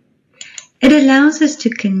right. It allows us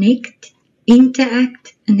to connect,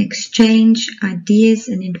 interact, and exchange ideas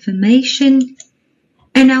and information,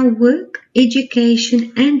 and our work,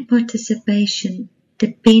 education, and participation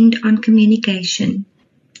depend on communication.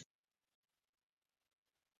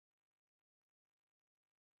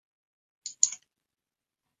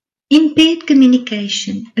 Impaired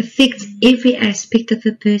communication affects every aspect of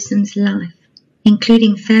a person's life,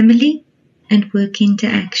 including family and work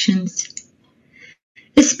interactions.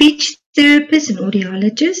 A speech therapist and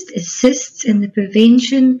audiologist assists in the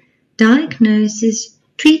prevention, diagnosis,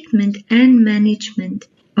 treatment, and management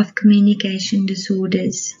of communication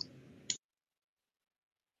disorders.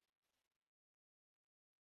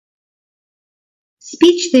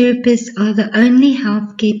 Speech therapists are the only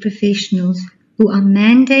healthcare professionals who are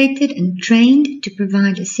mandated and trained to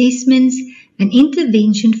provide assessments and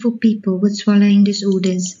intervention for people with swallowing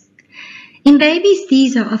disorders. In babies,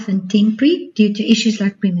 these are often temporary due to issues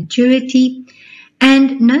like prematurity,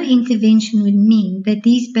 and no intervention would mean that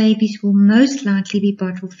these babies will most likely be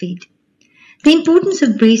bottle fed. The importance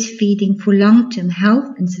of breastfeeding for long-term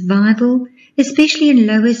health and survival, especially in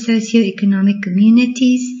lower socioeconomic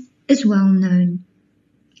communities, is well known.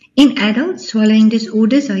 In adults, swallowing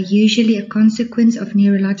disorders are usually a consequence of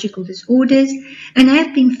neurological disorders and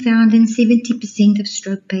have been found in 70% of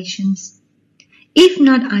stroke patients. If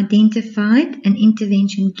not identified and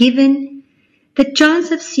intervention given, the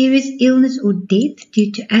chance of serious illness or death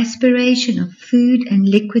due to aspiration of food and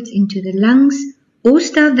liquids into the lungs or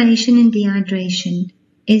starvation and dehydration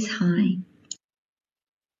is high.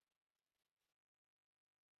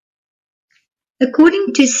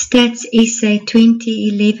 According to Stats SA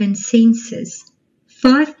 2011 census,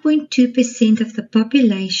 5.2% of the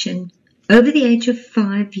population over the age of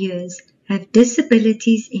 5 years have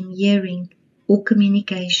disabilities in hearing or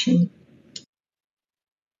communication.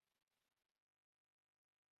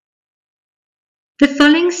 The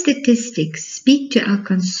following statistics speak to our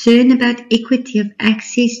concern about equity of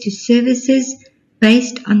access to services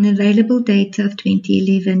based on the available data of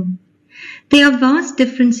 2011. There are vast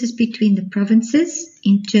differences between the provinces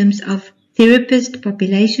in terms of therapist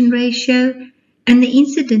population ratio and the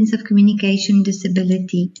incidence of communication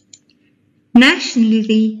disability.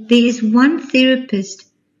 Nationally, there is one therapist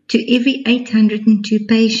to every 802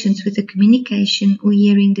 patients with a communication or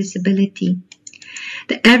hearing disability.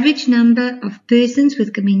 The average number of persons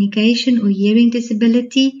with communication or hearing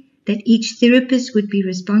disability that each therapist would be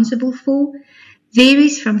responsible for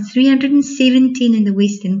varies from 317 in the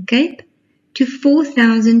Western Cape to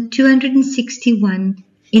 4,261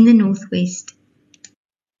 in the Northwest.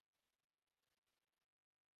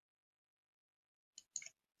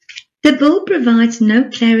 The bill provides no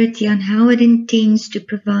clarity on how it intends to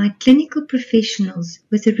provide clinical professionals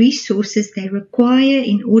with the resources they require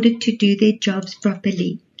in order to do their jobs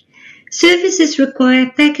properly. Services require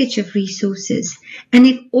a package of resources, and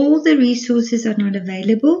if all the resources are not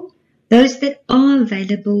available, those that are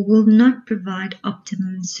available will not provide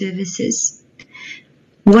optimum services.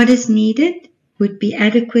 What is needed would be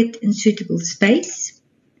adequate and suitable space,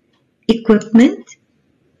 equipment,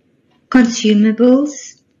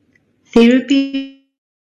 consumables, therapy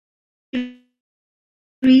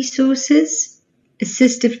resources,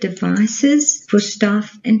 assistive devices for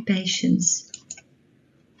staff and patients.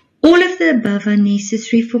 All of the above are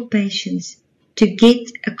necessary for patients to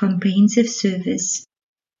get a comprehensive service.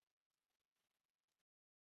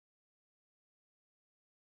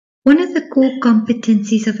 One of the core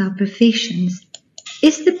competencies of our professions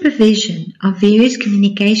is the provision of various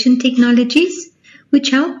communication technologies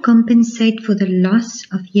which help compensate for the loss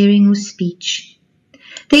of hearing or speech.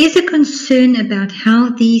 There is a concern about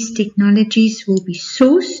how these technologies will be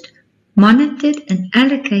sourced, monitored, and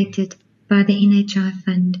allocated by the NHI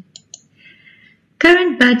Fund.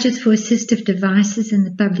 Current budgets for assistive devices in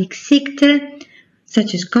the public sector,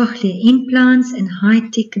 such as cochlear implants and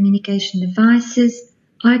high-tech communication devices,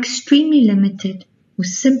 are extremely limited or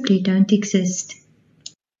simply don't exist.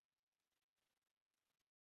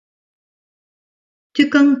 To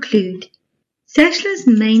conclude, SAHLA's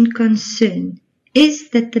main concern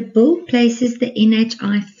is that the bill places the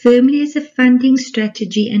NHI firmly as a funding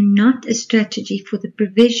strategy and not a strategy for the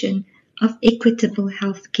provision of equitable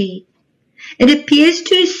health care. It appears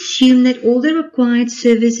to assume that all the required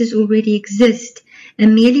services already exist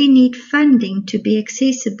and merely need funding to be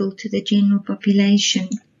accessible to the general population.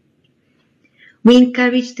 We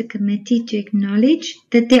encourage the committee to acknowledge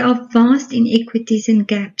that there are vast inequities and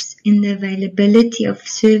gaps in the availability of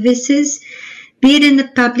services, be it in the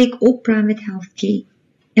public or private healthcare,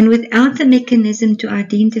 and without a mechanism to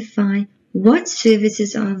identify what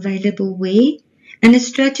services are available where and a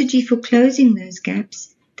strategy for closing those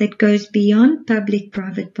gaps that goes beyond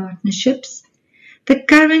public-private partnerships, the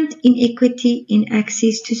current inequity in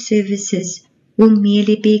access to services will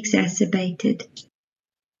merely be exacerbated.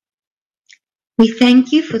 We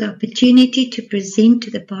thank you for the opportunity to present to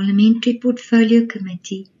the Parliamentary Portfolio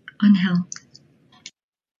Committee on Health.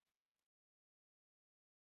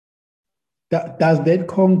 Does that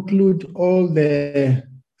conclude all the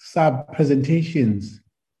sub-presentations?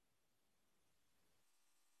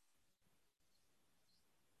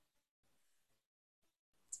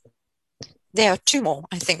 There are two more,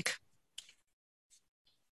 I think.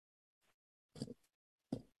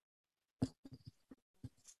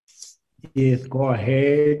 Yes, go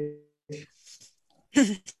ahead.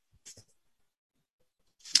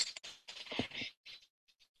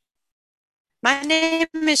 My name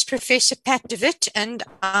is Professor Pat Devitt, and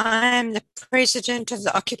I'm the president of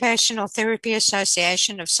the Occupational Therapy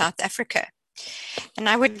Association of South Africa. And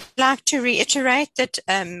I would like to reiterate that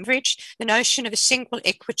the notion of a single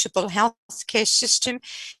equitable healthcare system,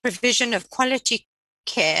 provision of quality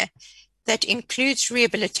care that includes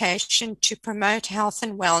rehabilitation to promote health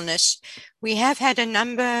and wellness. We have had a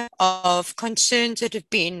number of concerns that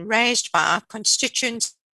have been raised by our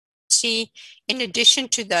constituents in addition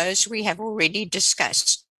to those we have already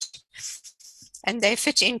discussed. And they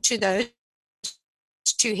fit into those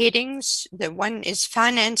two headings. The one is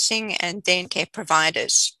financing and then care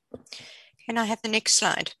providers. Can I have the next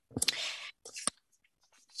slide?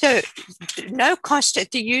 So no cost at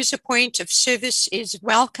the user point of service is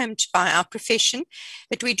welcomed by our profession,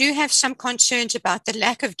 but we do have some concerns about the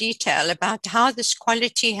lack of detail about how this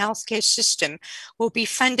quality healthcare system will be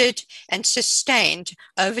funded and sustained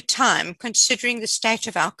over time, considering the state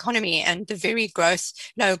of our economy and the very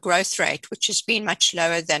low growth rate, which has been much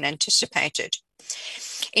lower than anticipated.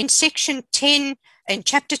 In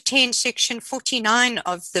Chapter 10, Section 49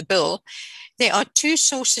 of the bill, there are two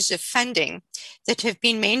sources of funding that have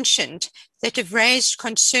been mentioned that have raised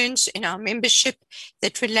concerns in our membership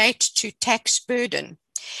that relate to tax burden.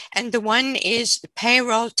 And the one is the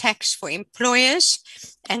payroll tax for employers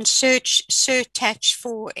and surtax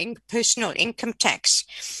for personal income tax.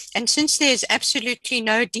 And since there's absolutely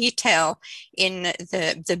no detail in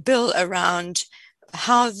the bill around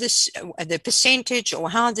how this, the percentage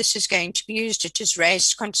or how this is going to be used, it has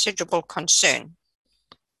raised considerable concern.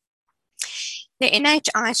 The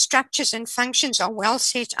NHI structures and functions are well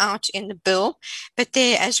set out in the bill, but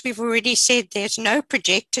there, as we've already said, there's no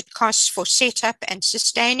projected costs for setup and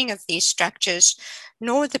sustaining of these structures,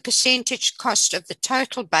 nor the percentage cost of the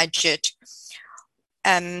total budget.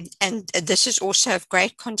 And this is also of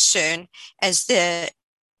great concern as that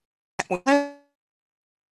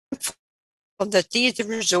these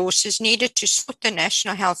resources needed to support the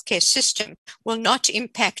national healthcare system will not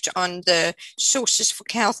impact on the sources for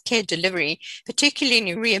healthcare delivery, particularly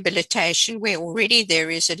in rehabilitation, where already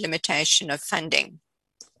there is a limitation of funding.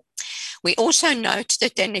 We also note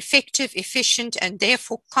that an effective, efficient, and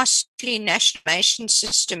therefore costly national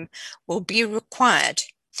system will be required.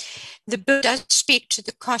 The bill does speak to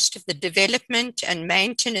the cost of the development and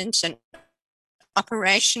maintenance and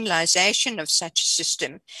operationalization of such a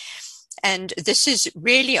system. And this is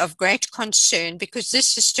really of great concern because this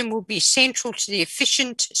system will be central to the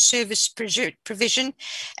efficient service provision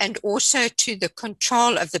and also to the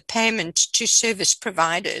control of the payment to service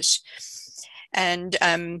providers. And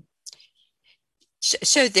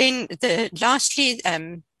so then lastly,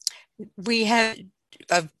 we have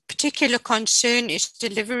a particular concern is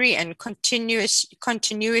delivery and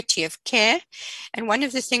continuity of care. And one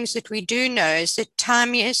of the things that we do know is that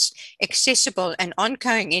timeous, accessible, and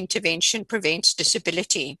ongoing intervention prevents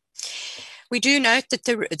disability. We do note that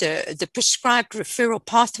the prescribed referral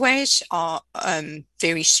pathways are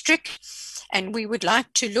very strict, and we would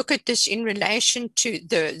like to look at this in relation to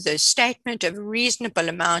the statement of a reasonable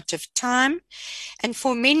amount of time. And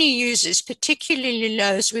for many users, particularly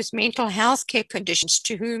those with mental health care conditions,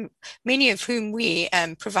 many of whom we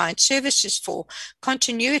provide services for,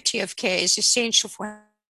 continuity of care is essential for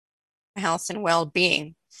health and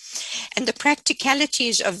well-being. And the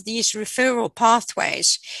practicalities of these referral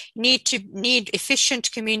pathways need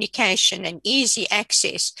efficient communication and easy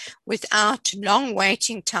access without long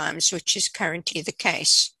waiting times, which is currently the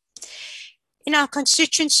case. In our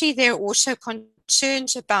constituency, there are also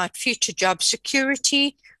concerns about future job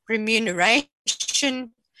security,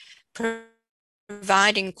 remuneration,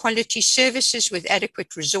 providing quality services with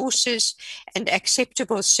adequate resources and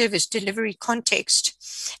acceptable service delivery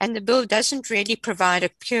context. And the bill doesn't really provide a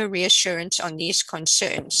pure reassurance on these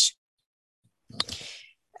concerns.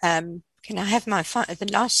 Can I have the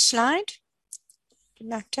last slide,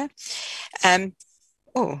 Doctor?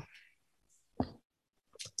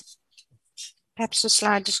 Perhaps the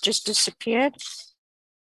slide has just disappeared.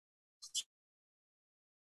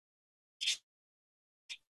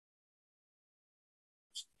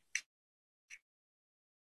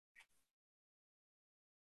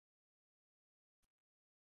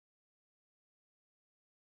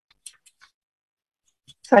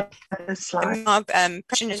 Sorry, the slide. Of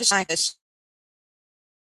practitioners like this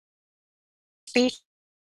speech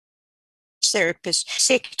therapist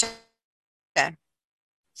sector.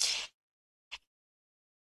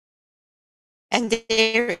 And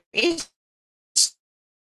there is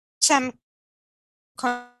some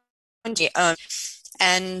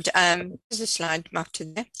and there's a slide marked to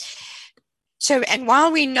there. So, and while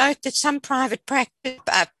we note that some private practice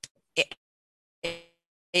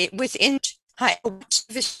within high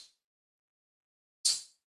service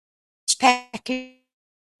package,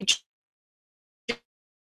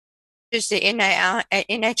 the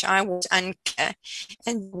NHI was unclear,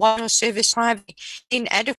 and one service private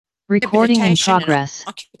inadequate Recording in rehabilitation and progress.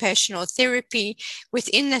 occupational therapy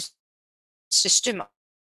within the system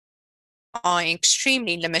are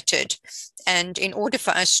extremely limited. And in order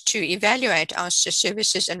for us to evaluate our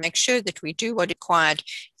services and make sure that we do what is required,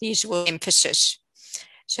 these will emphasis.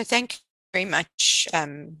 So thank you very much.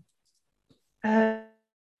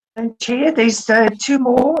 Chair, there's two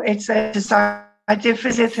more. It's a design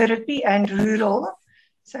physiotherapy and rural.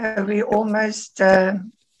 So we're almost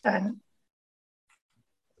done.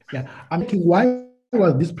 Yeah, I'm thinking, why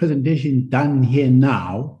was this presentation done here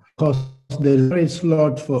now? Because there's a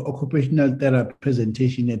slot for occupational therapy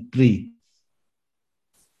presentation at 3.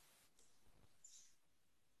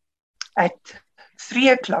 At 3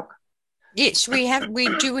 o'clock. Yes, we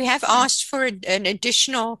have asked for an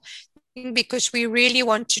additional thing because we really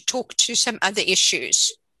want to talk to some other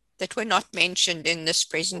issues that were not mentioned in this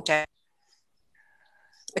presentation.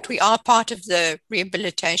 But we are part of the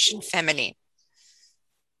rehabilitation family.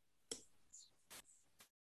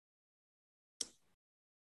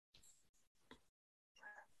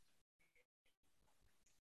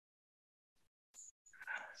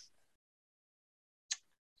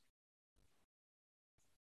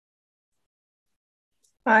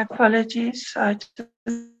 My apologies.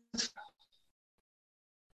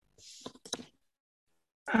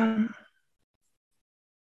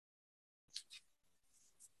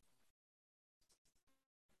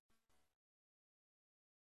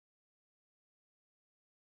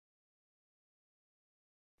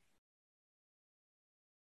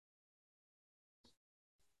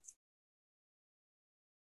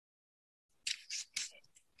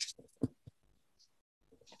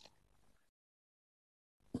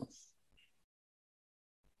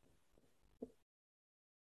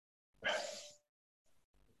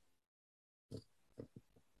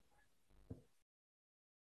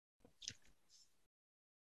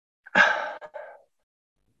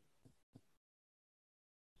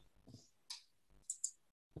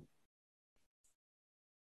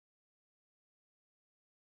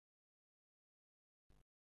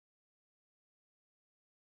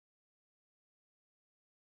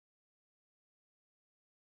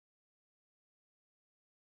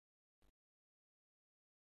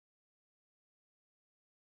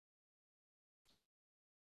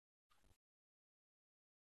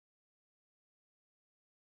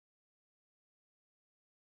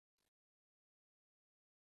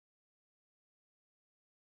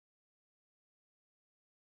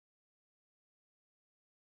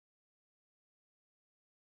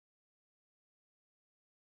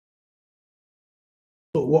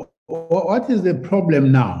 So what is the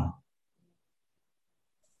problem now?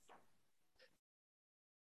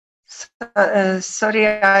 Sorry,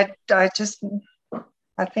 I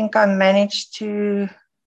think I managed to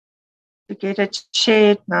get it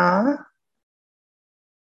shared now.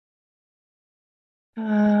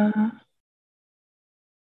 Can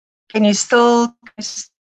you still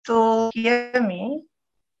hear me?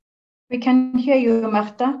 We can hear you,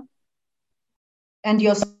 Martha. And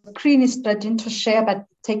your screen is starting to share, but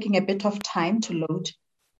taking a bit of time to load.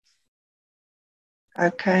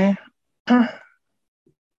 Okay.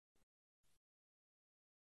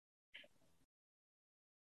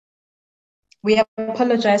 We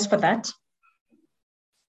apologize for that.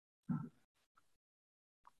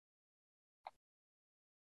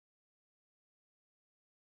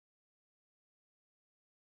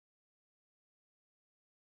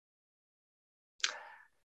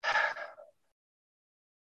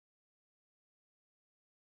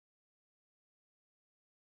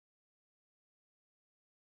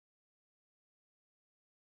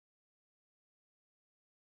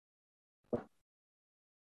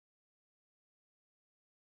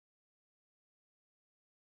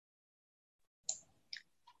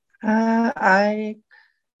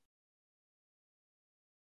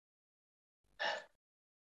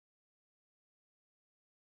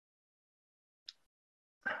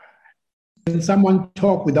 Can someone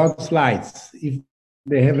talk without slides if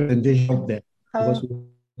they have a presentation up there? Because we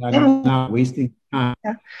I'm not wasting time.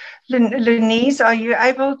 Yeah. Lenise, are you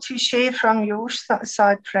able to share from your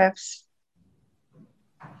side, perhaps?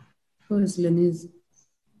 Who is Lenise?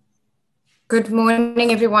 Good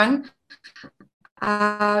morning, everyone.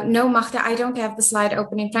 No, Magda, I don't have the slide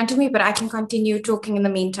open in front of me, but I can continue talking in the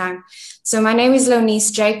meantime. So my name is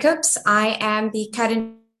Lenise Jacobs. I am the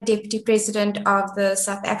current Deputy President of the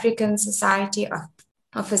South African Society of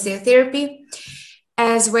Physiotherapy.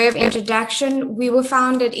 As way of introduction, we were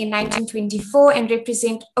founded in 1924 and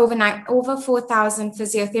represent over 4,000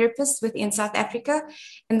 physiotherapists within South Africa.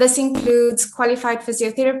 And this includes qualified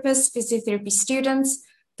physiotherapists, physiotherapy students,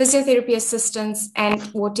 physiotherapy assistants,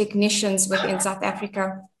 and/or technicians within South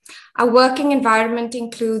Africa. Our working environment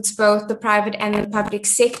includes both the private and the public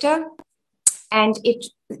sector, and it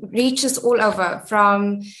reaches all over,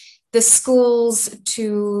 from the schools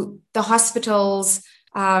to the hospitals,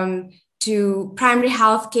 to primary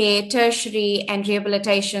healthcare, tertiary, and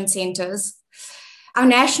rehabilitation centers. Our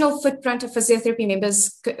national footprint of physiotherapy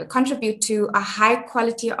members contribute to a high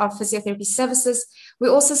quality of physiotherapy services. We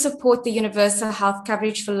also support the universal health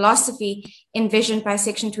coverage philosophy envisioned by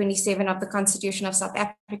Section 27 of the Constitution of South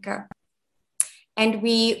Africa. And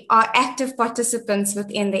we are active participants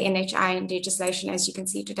within the NHI and legislation, as you can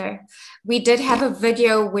see today. We did have a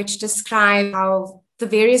video which describes how the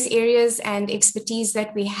various areas and expertise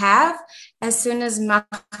that we have. As soon as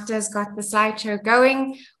Magda's got the slideshow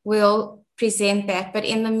going, we'll present that. But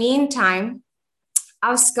in the meantime,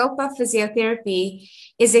 our scope of physiotherapy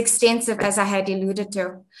is extensive, as I had alluded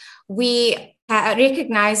to. We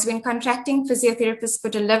recognize when contracting physiotherapists for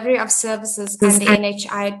delivery of services under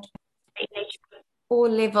NHI all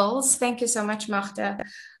levels. Thank you so much, Magda.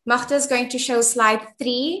 Magda is going to show slide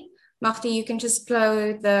 3. Magda, you can just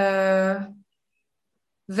play the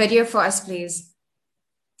video for us, please.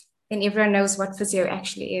 Then everyone knows what physio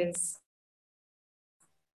actually is.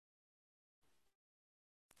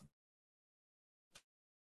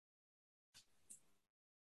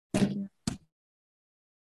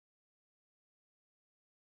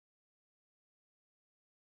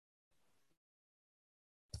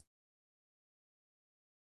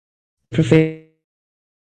 Professional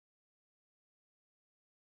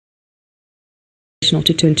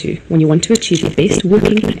to turn to when you want to achieve the best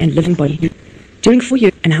working and living body. During 4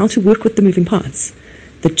 years, and how to work with the moving parts,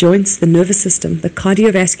 the joints, the nervous system, the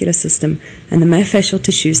cardiovascular system, and the myofascial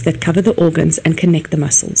tissues that cover the organs and connect the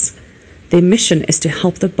muscles. Their mission is to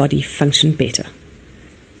help the body function better.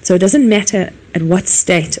 So it doesn't matter at what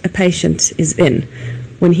state a patient is in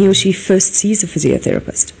when he or she first sees a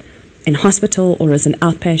physiotherapist, in hospital or as an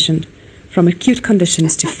outpatient, from acute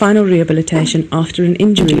conditions to final rehabilitation after an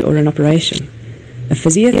injury or an operation. A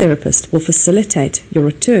physiotherapist will facilitate your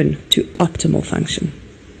return to optimal function.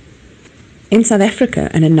 In South Africa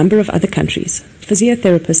and a number of other countries,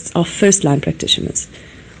 physiotherapists are first-line practitioners,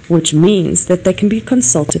 which means that they can be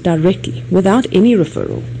consulted directly without any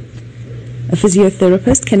referral. A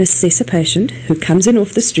physiotherapist can assess a patient who comes in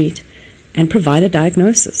off the street and provide a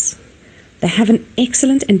diagnosis. They have an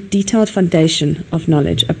excellent and detailed foundation of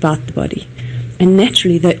knowledge about the body. And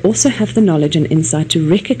naturally, they also have the knowledge and insight to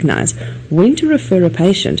recognize when to refer a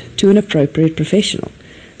patient to an appropriate professional,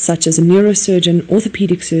 such as a neurosurgeon,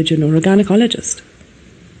 orthopedic surgeon, or a gynecologist.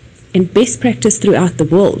 In best practice throughout the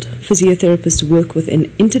world, physiotherapists work within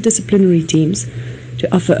interdisciplinary teams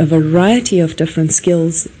to offer a variety of different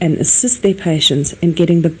skills and assist their patients in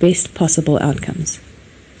getting the best possible outcomes.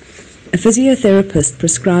 A physiotherapist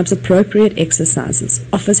prescribes appropriate exercises,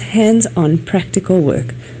 offers hands-on practical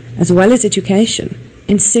work, as well as education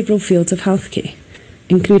in several fields of healthcare,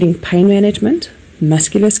 including pain management,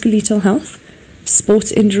 musculoskeletal health,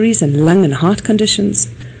 sports injuries and lung and heart conditions,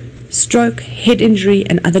 stroke, head injury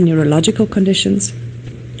and other neurological conditions,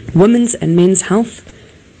 women's and men's health,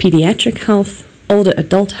 pediatric health, older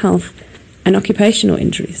adult health, and occupational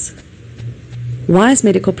injuries. Wise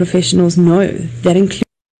medical professionals know that including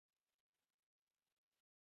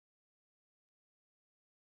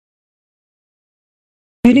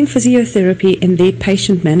physiotherapy in their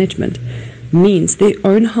patient management means their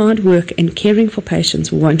own hard work in caring for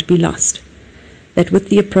patients won't be lost. That with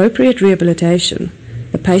the appropriate rehabilitation,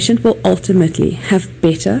 the patient will ultimately have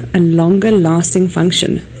better and longer lasting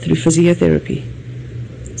function through physiotherapy.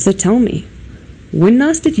 So tell me, when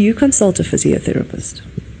last did you consult a physiotherapist?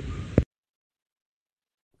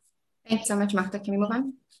 Thanks so much, Magda. Can we move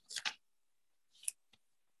on?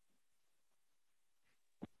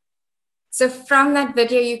 So from that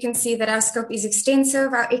video, you can see that our scope is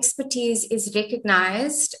extensive. Our expertise is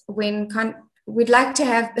recognized when we'd like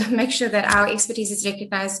to make sure that our expertise is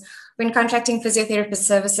recognized when contracting physiotherapist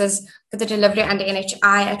services for the delivery under NHI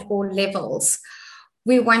at all levels.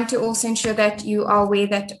 We want to also ensure that you are aware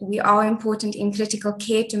that we are important in critical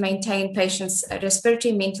care to maintain patients'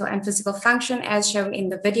 respiratory, mental, and physical function, as shown in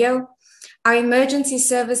the video. Our emergency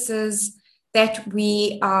services that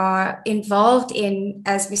we are involved in,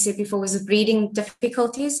 as we said before, was breathing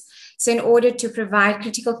difficulties. So in order to provide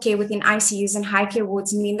critical care within ICUs and high care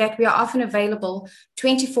wards mean that we are often available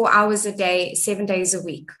 24 hours a day, 7 days a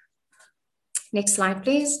week. Next slide,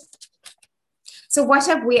 please. So what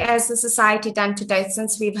have we as a society done to date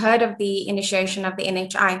since we've heard of the initiation of the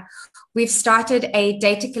NHI? We've started a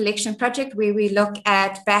data collection project where we look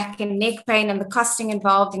at back and neck pain and the costing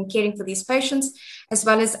involved in caring for these patients, as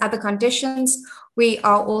well as other conditions. We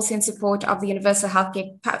are also in support of the universal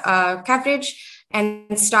healthcare coverage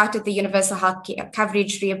and started the universal healthcare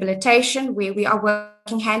coverage rehabilitation, where we are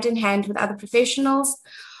working hand in hand with other professionals.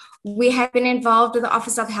 We have been involved with the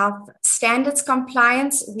Office of Health Standards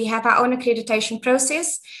Compliance. We have our own accreditation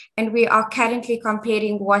process, and we are currently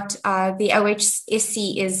comparing what the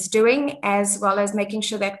OHSC is doing, as well as making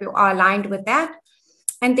sure that we are aligned with that.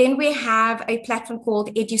 And then we have a platform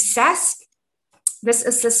called EduSask. This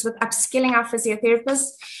assists with upskilling our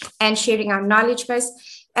physiotherapists and sharing our knowledge base.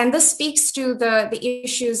 And this speaks to the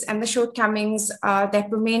issues and the shortcomings that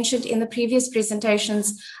were mentioned in the previous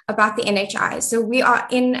presentations about the NHI. So we are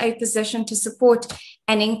in a position to support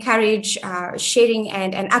and encourage sharing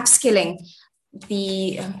and upskilling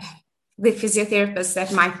the physiotherapists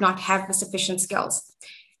that might not have the sufficient skills.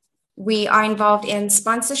 We are involved in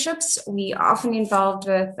sponsorships. We are often involved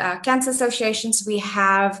with cancer associations. We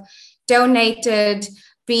have donated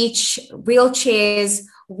beach wheelchairs.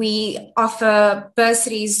 We offer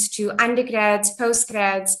bursaries to undergrads,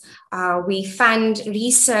 postgrads. We fund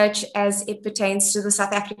research as it pertains to the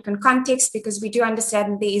South African context, because we do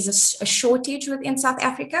understand there is a shortage within South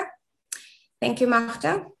Africa. Thank you,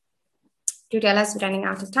 Magda. Do realize we're running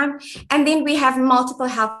out of time. And then we have multiple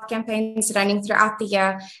health campaigns running throughout the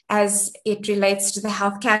year as it relates to the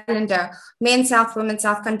health calendar: men's health, women's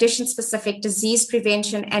health, condition-specific disease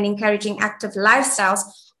prevention, and encouraging active lifestyles,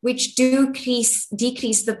 which do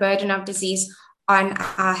decrease the burden of disease on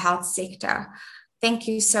our health sector. Thank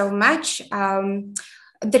you so much.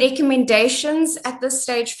 The recommendations at this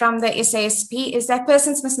stage from the SASP is that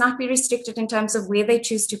persons must not be restricted in terms of where they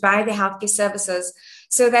choose to buy their healthcare services,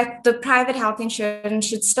 so that the private health insurance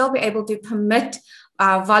should still be able to permit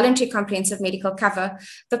voluntary comprehensive medical cover.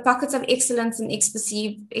 The pockets of excellence and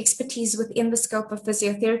expertise within the scope of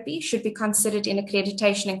physiotherapy should be considered in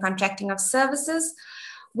accreditation and contracting of services.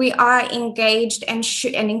 We are engaged and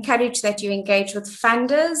encourage that you engage with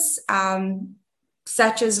funders,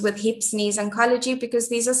 such as with hips, knees, oncology, because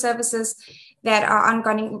these are services that are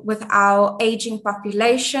ongoing with our aging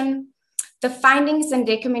population. The findings and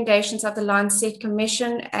recommendations of the Lancet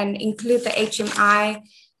Commission and include the HMI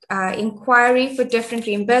inquiry for different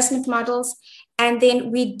reimbursement models. And then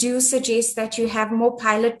we do suggest that you have more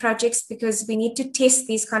pilot projects, because we need to test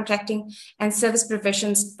these contracting and service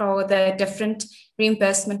provisions for the different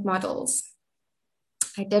reimbursement models.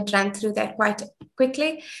 I did run through that quite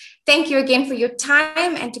quickly. Thank you again for your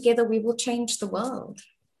time, and together we will change the world.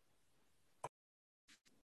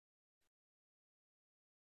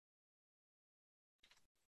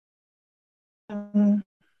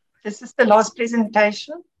 This is the last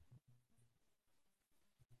presentation.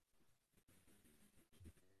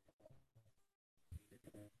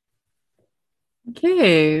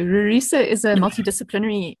 Okay, RURISA is a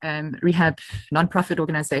multidisciplinary rehab nonprofit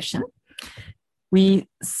organization. We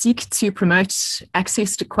seek to promote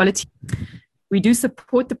access to quality. We do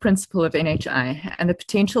support the principle of NHI and the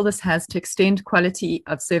potential this has to extend quality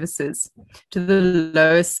of services to the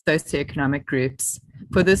lowest socioeconomic groups.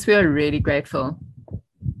 For this, we are really grateful.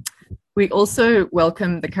 We also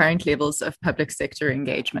welcome the current levels of public sector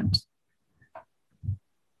engagement.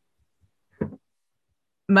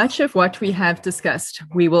 Much of what we have discussed,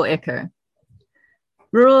 we will echo.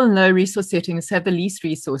 Rural and low resource settings have the least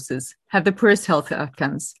resources, have the poorest health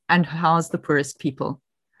outcomes, and house the poorest people.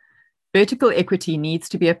 Vertical equity needs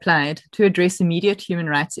to be applied to address immediate human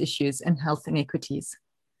rights issues and health inequities.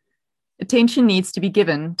 Attention needs to be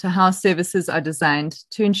given to how services are designed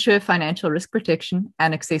to ensure financial risk protection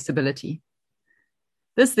and accessibility.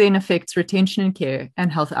 This then affects retention in care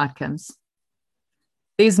and health outcomes.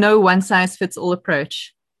 There's no one-size-fits-all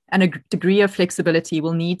approach, and a degree of flexibility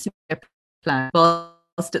will need to be applied,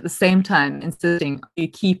 whilst at the same time insisting on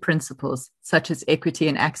key principles such as equity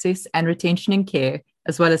in access and retention in care,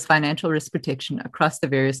 as well as financial risk protection across the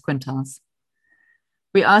various quintiles.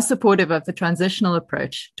 We are supportive of the transitional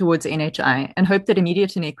approach towards NHI and hope that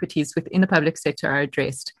immediate inequities within the public sector are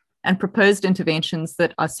addressed and proposed interventions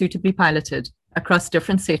that are suitably piloted across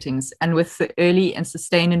different settings and with the early and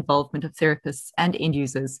sustained involvement of therapists and end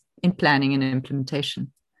users in planning and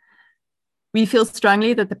implementation. We feel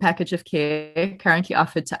strongly that the package of care currently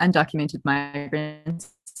offered to undocumented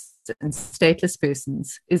migrants and stateless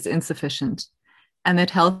persons is insufficient, and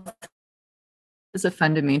that health is a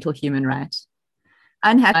fundamental human right.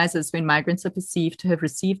 Unhappy arises when migrants are perceived to have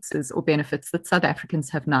received services or benefits that South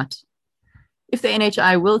Africans have not. If the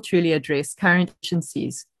NHI will truly address current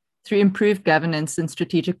deficiencies through improved governance and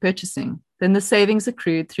strategic purchasing, then the savings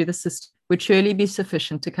accrued through the system would surely be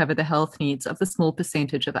sufficient to cover the health needs of the small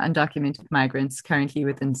percentage of undocumented migrants currently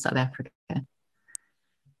within South Africa.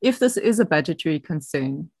 If this is a budgetary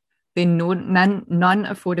concern, then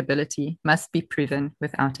non-affordability must be proven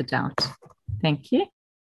without a doubt. Thank you.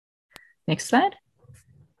 Next slide.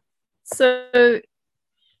 So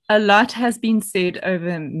a lot has been said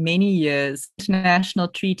over many years. International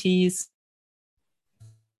treaties,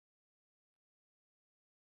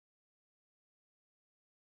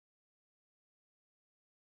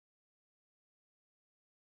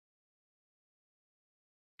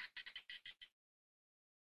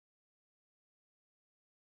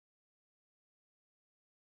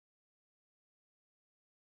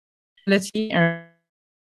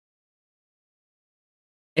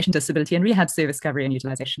 disability and rehab service coverage and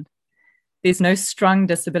utilization. There's no strong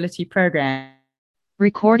disability program.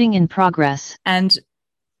 Recording in progress. And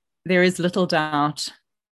there is little doubt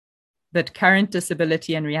that current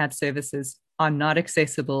disability and rehab services are not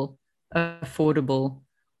accessible, affordable,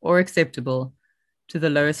 or acceptable to the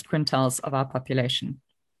lowest quintiles of our population.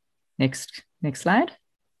 Next slide.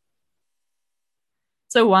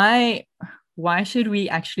 So why should we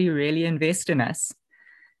actually really invest in us?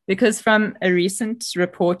 Because from a recent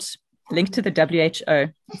report linked to the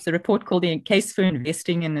WHO, it's a report called the Case for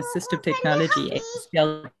Investing in Assistive Technology,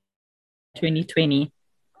 ASPL 2020.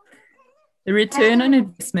 The return on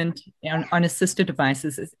investment on assisted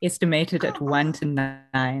devices is estimated at 1 to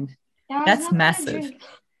 9. That's massive.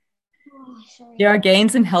 There are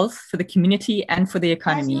gains in health for the community and for the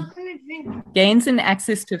economy. Gains in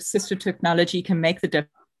access to assistive technology can make the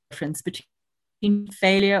difference between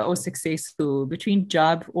failure or success, between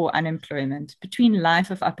job or unemployment, between life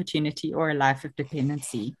of opportunity or a life of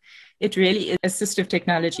dependency. It really is. Assistive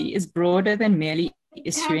technology is broader than merely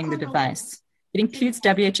issuing the device. It includes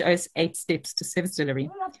WHO's 8 steps to service delivery: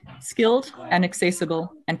 skilled and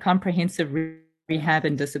accessible and comprehensive rehab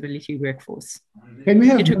and disability workforce.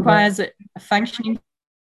 It requires a functioning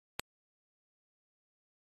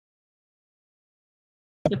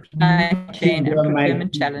supply chain and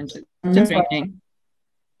procurement challenges.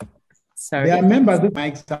 Sorry. There are members of the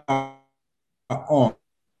mics are on.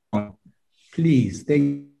 Please,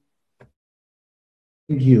 thank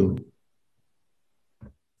you.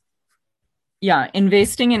 Yeah,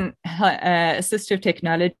 investing in assistive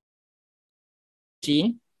technology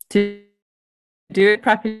to do it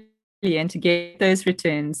properly and to get those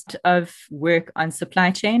returns of work on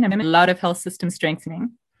supply chain and a lot of health system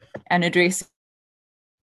strengthening and address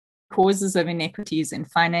causes of inequities in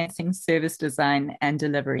financing, service design, and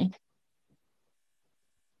delivery.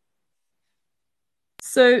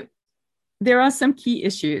 So there are some key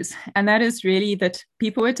issues, and that is really that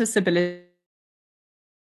people with disabilities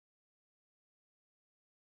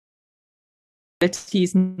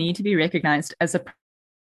need to be recognized as a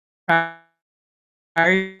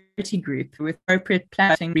priority group with appropriate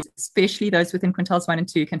planning, especially those within quintiles 1 and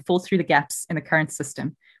 2 can fall through the gaps in the current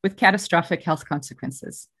system with catastrophic health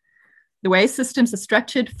consequences. The way systems are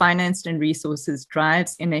structured, financed, and resources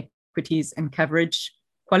drives inequities in coverage,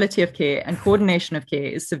 quality of care, and coordination of care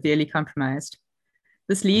is severely compromised.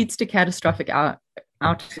 This leads to catastrophic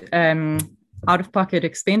out-of-pocket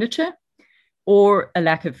expenditure or a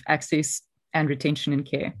lack of access and retention in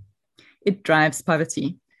care. It drives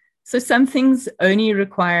poverty. So some things only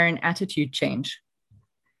require an attitude change.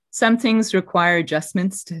 Some things require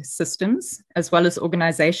adjustments to systems as well as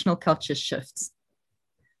organizational culture shifts.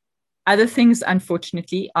 Other things,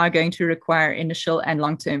 unfortunately, are going to require initial and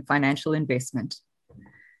long-term financial investment.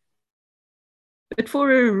 But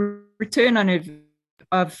for a return on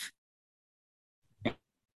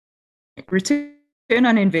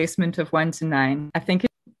investment of 1 to 9, I think.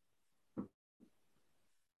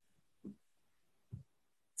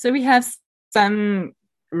 So we have some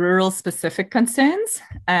rural specific concerns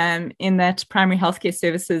in that primary healthcare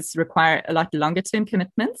services require a lot longer term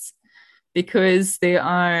commitments because you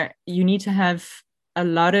need to have a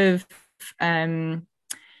lot of,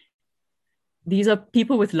 these are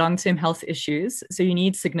people with long-term health issues. So you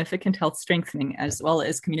need significant health strengthening as well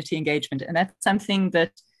as community engagement. And that's something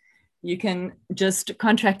that you can just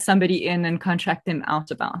contract somebody in and contract them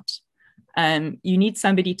out about. You need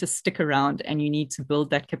somebody to stick around, and you need to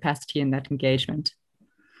build that capacity and that engagement.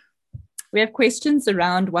 We have questions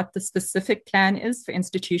around what the specific plan is for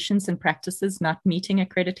institutions and practices not meeting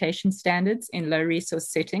accreditation standards in low resource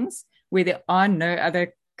settings where there are no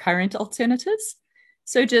other current alternatives.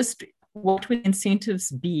 So just what would incentives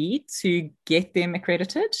be to get them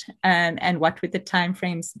accredited, and what would the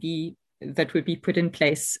timeframes be that would be put in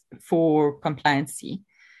place for compliancy?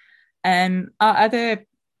 Our other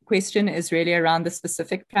question is really around the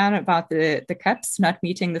specific plan about the CUPs not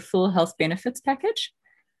meeting the full health benefits package.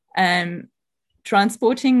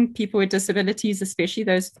 Transporting people with disabilities, especially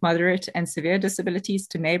those with moderate and severe disabilities,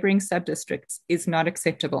 to neighboring sub-districts is not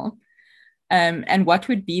acceptable. And what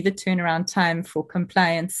would be the turnaround time for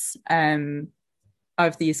compliance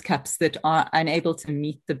of these CUPs that are unable to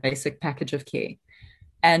meet the basic package of care?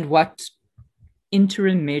 And what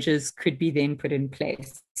interim measures could be then put in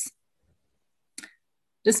place?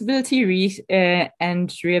 Disability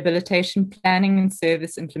and rehabilitation planning and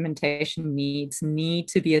service implementation needs need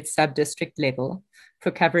to be at sub-district level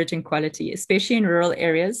for coverage and quality, especially in rural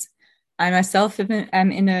areas. I myself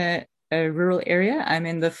am in a rural area. I'm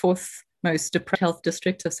in the fourth most deprived health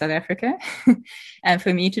district of South Africa. And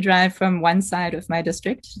for me to drive from one side of my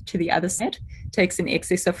district to the other side takes in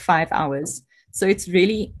excess of 5 hours. So it's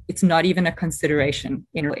not even a consideration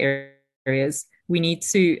in rural areas. We need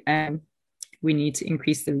to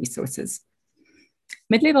increase the resources.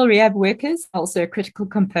 Mid-level rehab workers are also a critical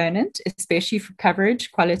component, especially for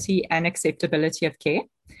coverage, quality, and acceptability of care.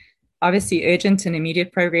 Obviously, urgent and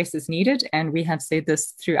immediate progress is needed, and we have said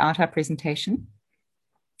this throughout our presentation.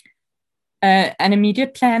 An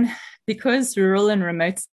immediate plan, because rural and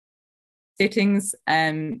remote settings,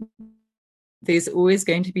 there's always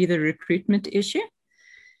going to be the recruitment issue.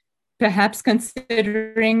 Perhaps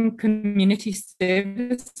considering community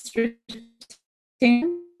service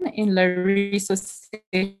in low resource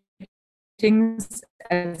settings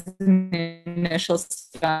as an initial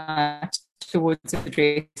start towards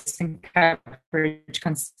addressing coverage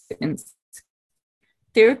concerns.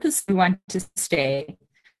 Therapists who want to stay,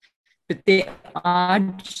 but there are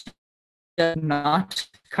not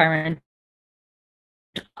current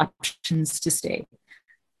options to stay.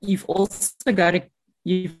 You've also got to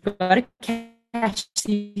catch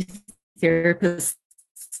these therapists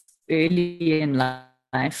early in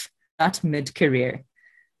life, not mid-career.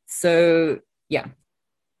 So, yeah.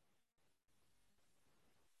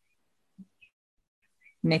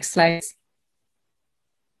 Next slide.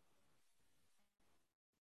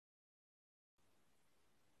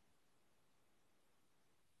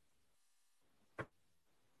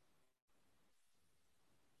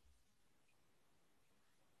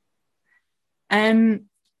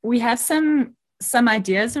 We have some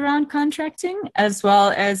ideas around contracting, as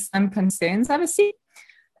well as some concerns, obviously.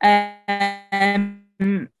 It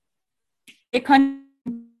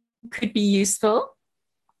could be useful,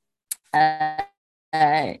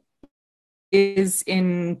 is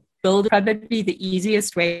in build probably the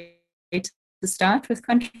easiest way to start with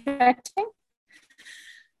contracting.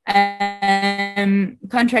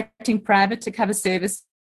 Contracting private to cover services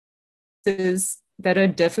that are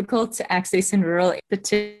difficult to access in rural,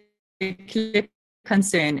 particular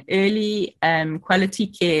concern. Early quality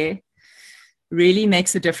care really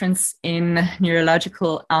makes a difference in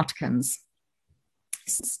neurological outcomes.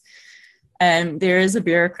 There is a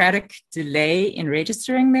bureaucratic delay in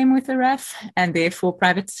registering them with the RAF, and therefore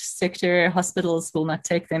private sector hospitals will not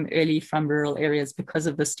take them early from rural areas because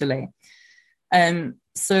of this delay.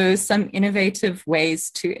 So some innovative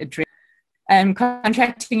ways to address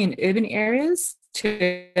contracting in urban areas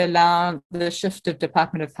to allow the shift of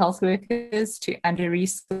Department of Health workers to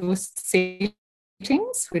under-resourced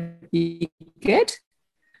settings would be good.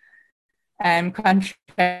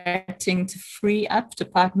 Contracting to free up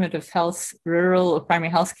Department of Health rural or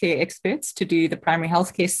primary healthcare experts to do the primary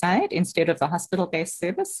healthcare side instead of the hospital-based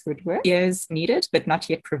service would work. Years needed, but not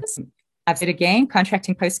yet proven. I've said again,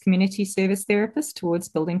 contracting post-community service therapists towards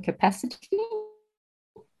building capacity.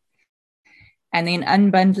 And then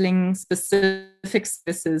unbundling specific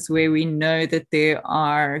services where we know that there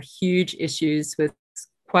are huge issues with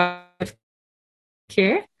quality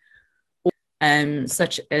care,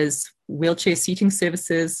 such as wheelchair seating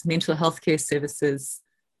services, mental health care services,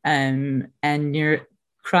 and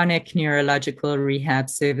chronic neurological rehab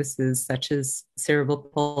services, such as cerebral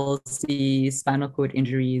palsy, spinal cord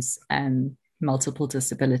injuries, and multiple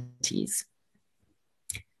disabilities.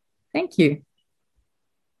 Thank you.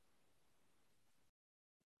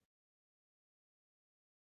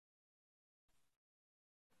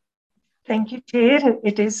 Thank you, Chair.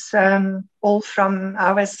 It is all from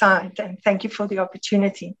our side, and thank you for the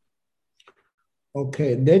opportunity.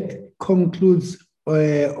 Okay, that concludes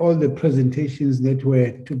all the presentations that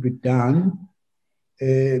were to be done.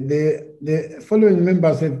 The following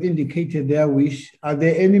members have indicated their wish. Are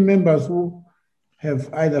there any members who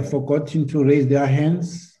have either forgotten to raise their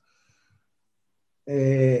hands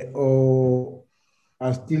or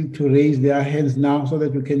are still to raise their hands now so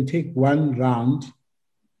that we can take one round?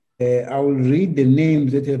 I will read the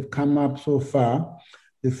names that have come up so far.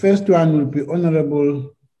 The first one will be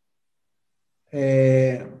Honorable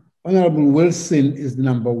Wilson is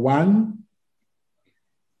number 1.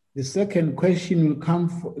 The second question will come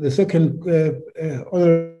for the second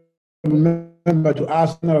honorable member to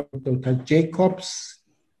ask Honorable Dr. Jacobs.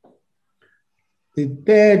 The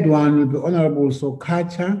third one will be Honorable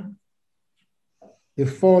Sokacha. The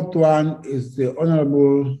fourth one is the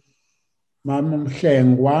Honorable Mama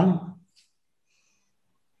Mhlengwa.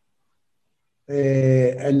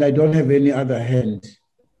 And I don't have any other hand.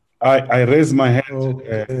 I raise my hand.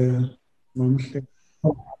 Okay.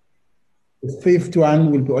 The fifth one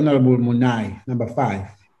will be Honorable Munai, number 5.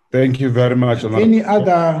 Thank you very much. Any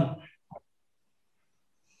other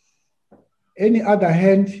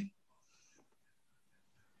hand?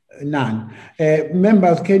 None.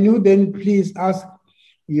 Members, can you then please ask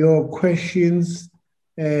your questions,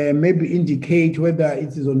 maybe indicate whether it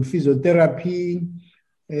is on physiotherapy,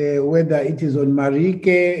 whether it is on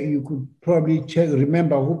Marike. You could probably check,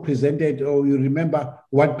 remember who presented, or you remember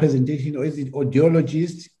what presentation, or is it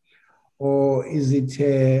audiologist, or is it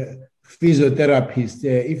physiotherapist?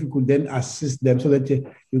 If you could then assist them so that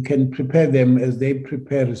you can prepare them as they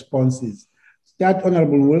prepare responses. Start,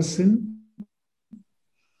 Honorable Wilson.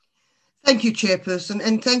 Thank you, Chairperson,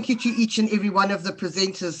 and thank you to each and every one of the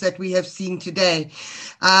presenters that we have seen today.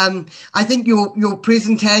 I think your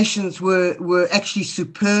presentations were actually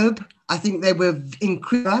superb. I think they were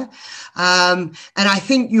incredible. And I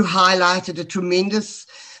think you highlighted a tremendous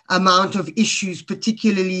amount of issues,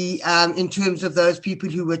 particularly in terms of those people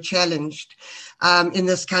who were challenged in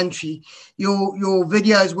this country. Your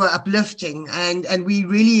videos were uplifting, and we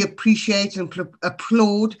really appreciate and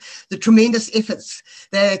applaud the tremendous efforts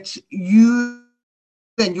that you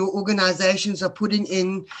and your organizations are putting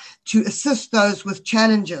in to assist those with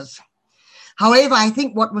challenges. However, I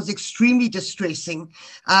think what was extremely distressing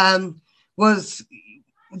was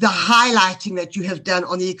the highlighting that you have done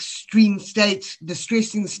on the extreme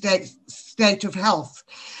distressing state of health,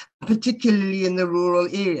 particularly in the rural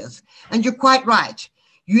areas. And you're quite right.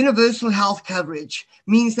 Universal health coverage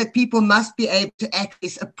means that people must be able to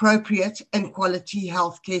access appropriate and quality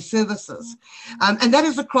healthcare services. And that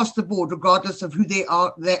is across the board, regardless of who they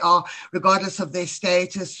are, regardless of their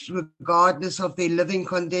status, regardless of their living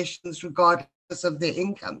conditions, regardless of their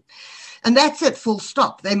income. And that's it, full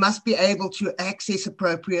stop. They must be able to access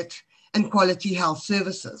appropriate and quality health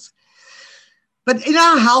services. But in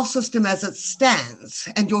our health system as it stands,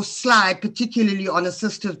 and your slide, particularly on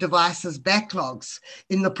assistive devices backlogs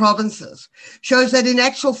in the provinces, shows that in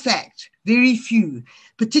actual fact, very few,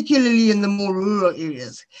 particularly in the more rural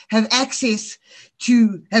areas, have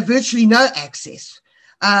virtually no access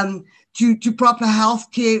to proper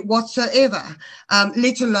health care whatsoever,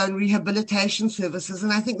 let alone rehabilitation services.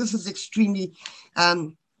 And I think this is extremely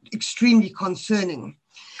concerning.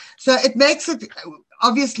 So it makes it,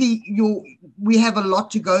 obviously, we have a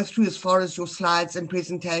lot to go through as far as your slides and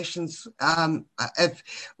presentations that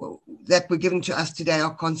were given to us today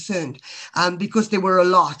are concerned, because there were a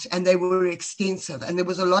lot and they were extensive, and there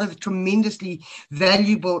was a lot of tremendously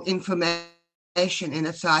valuable information in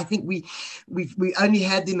it. So I think we only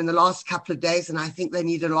had them in the last couple of days, and I think they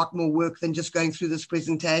need a lot more work than just going through this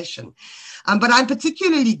presentation. But I'm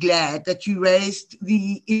particularly glad that you raised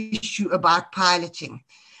the issue about piloting.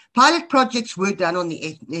 Pilot projects were done on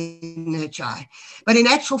the NHI, but in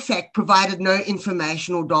actual fact provided no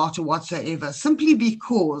information or data whatsoever, simply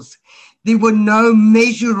because there were no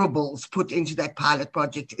measurables put into that pilot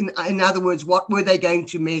project. In other words, what were they going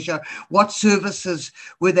to measure? What services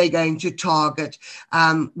were they going to target?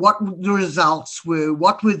 What the results were?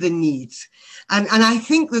 What were the needs? And I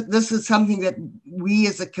think that this is something that we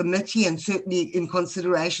as a committee, and certainly in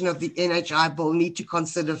consideration of the NHI bill, need to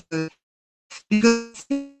consider, because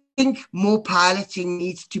I think more piloting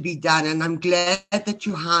needs to be done. And I'm glad that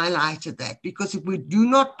you highlighted that, because if we do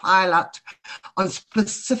not pilot on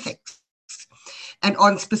specifics and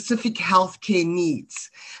on specific healthcare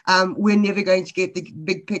needs, we're never going to get the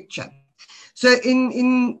big picture. So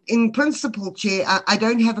in principle, Chair, I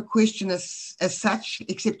don't have a question as such,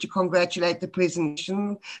 except to congratulate the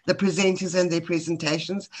presenters and their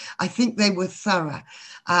presentations. I think they were thorough.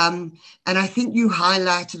 And I think you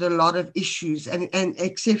highlighted a lot of issues and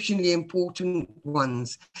exceptionally important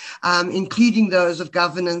ones, including those of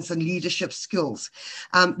governance and leadership skills.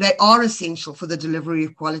 They are essential for the delivery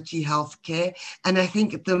of quality healthcare. And I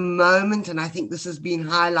think at the moment, and I think this has been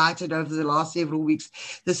highlighted over the last several weeks,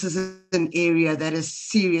 this is an area that is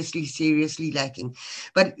seriously lacking.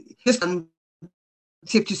 But just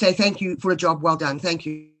except to say thank you for a job well done. Thank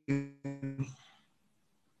you.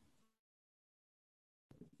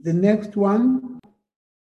 The next one.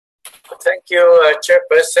 Thank you,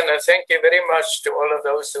 Chairperson, and thank you very much to all of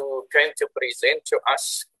those who came to present to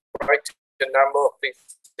us. Quite a number of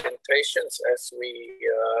presentations as we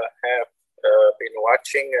have been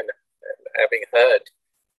watching and having heard.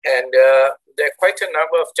 And there are quite a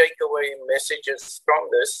number of takeaway messages from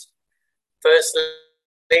this.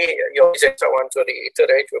 Firstly, your presents, I want to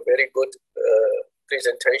reiterate, were very good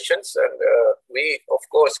presentations, and we, of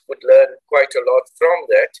course, could learn quite a lot from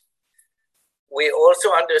that. We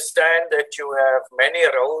also understand that you have many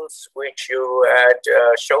roles which you had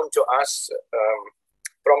shown to us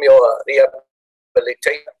from your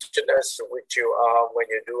rehabilitators, which you are when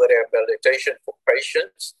you do rehabilitation for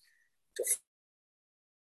patients, to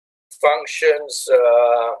functions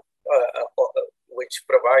which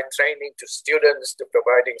provide training to students, to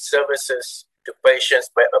providing services to patients,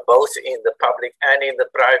 both in the public and in the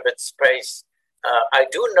private space. I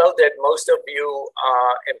do know that most of you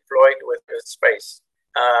are employed with the space,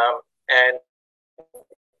 and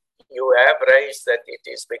you have raised that it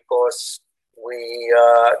is because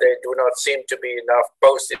there do not seem to be enough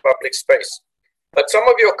posts in public space. But some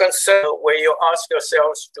of your concern, where you ask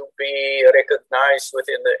yourselves to be recognized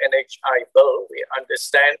within the NHI bill, we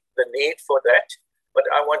understand the need for that. But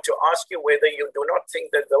I want to ask you whether you do not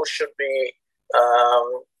think that those should be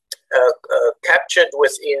captured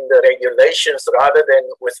within the regulations rather than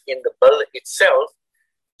within the bill itself,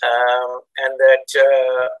 and that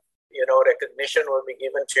recognition will be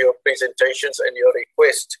given to your presentations and your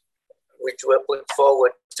request, which were put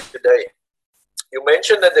forward today. You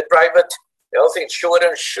mentioned that the private health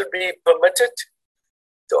insurance should be permitted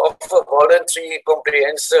to offer voluntary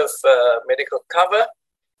comprehensive medical cover,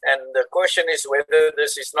 and the question is whether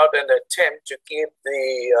this is not an attempt to keep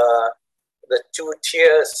the two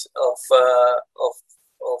tiers of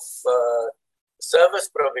service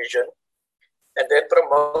provision, and then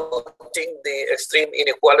promoting the extreme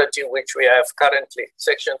inequality which we have currently.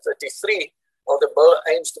 Section 33 of the bill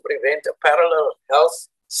aims to prevent a parallel health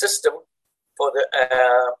system for the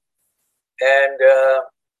and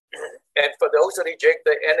for those who reject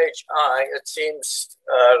the NHI, it seems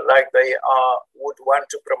like they would want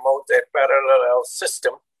to promote that parallel health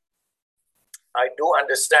system. I do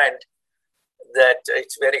understand that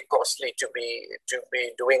it's very costly to be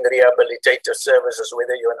doing rehabilitative services,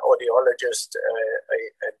 whether you're an audiologist,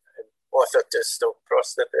 an orthotist, or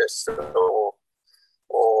prosthetist,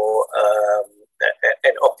 or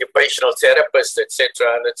an occupational therapist,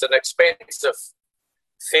 etc. And it's an expensive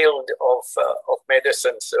field of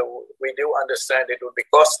medicine, so we do understand it would be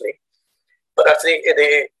costly. But I think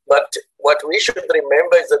but what we should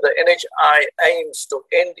remember is that the NHI aims to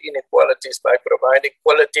end inequalities by providing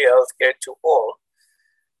quality health care to all,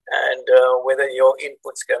 and whether your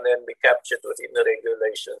inputs can then be captured within the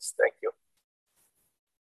regulations. Thank you.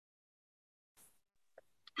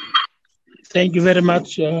 Thank you very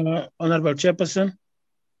much, Honorable Chairperson.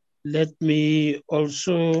 Let me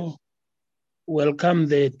also welcome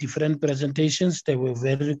the different presentations. They were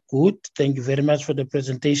very good. Thank you very much for the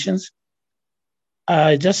presentations.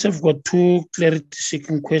 I just have got two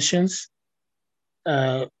clarity-seeking questions,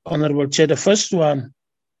 Honorable Chair. The first one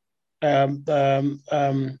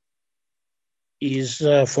is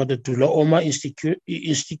for the Dula Oma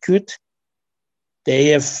Institute. They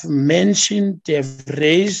have mentioned, they have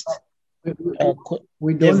raised...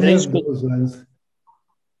 we don't have those ones.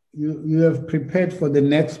 You have prepared for the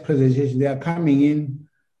next presentation. They are coming in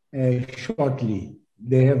shortly.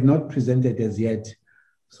 They have not presented as yet.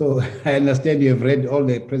 So I understand you have read all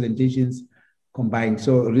the presentations combined.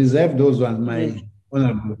 So reserve those ones, my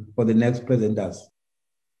honorable, for the next presenters.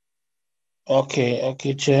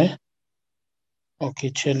 Okay, Chair.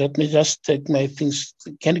 Okay, Chair, let me just take my things.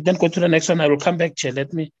 Can you then go to the next one? I will come back, Chair.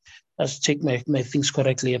 Let me just take my things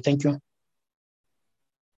correctly. Thank you.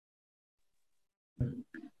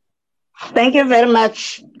 Thank you very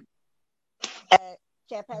much,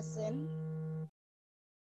 Chairperson.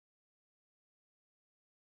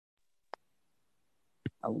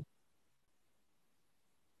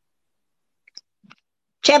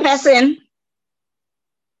 Chairperson.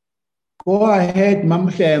 Go ahead, Mam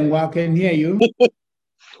Hlengwa, I can hear you.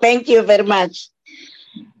 Thank you very much.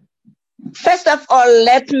 First of all,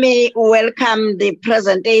 let me welcome the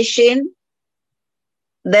presentation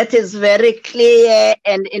that is very clear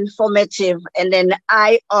and informative and an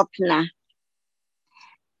eye-opener.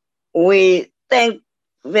 We thank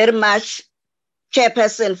very much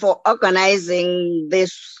Chairperson for organizing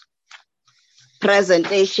this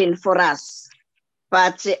presentation for us.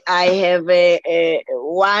 But I have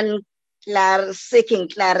one seeking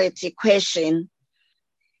clarity question.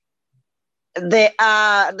 They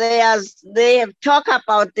have talked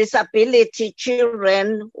about disability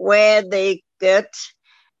children where they get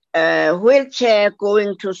a wheelchair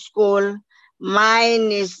going to school.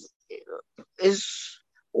 Mine is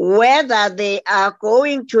whether they are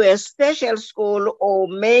going to a special school or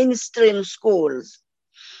mainstream schools.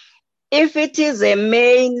 If it is a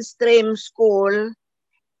mainstream school,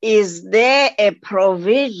 is there a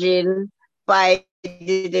provision by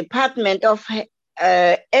the Department of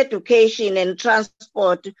Education and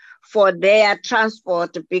Transport for their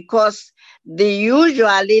transport? Because the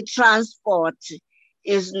usually transport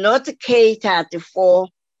is not catered for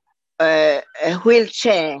a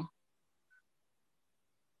wheelchair,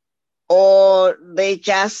 or they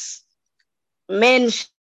just mention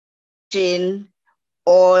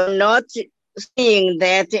or not seeing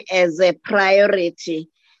that as a priority,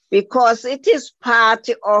 because it is part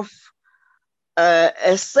of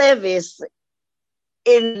a service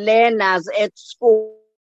in learners at school,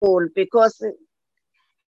 because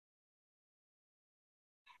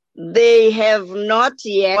they have not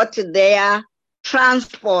yet got their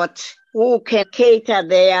transport who can cater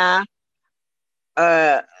their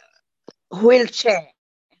wheelchair.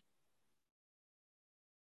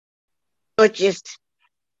 Not just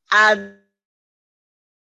are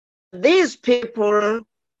these people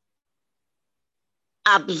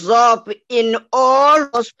absorbed in all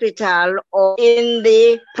hospital or in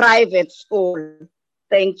the private school?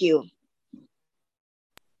 Thank you.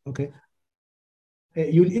 Okay.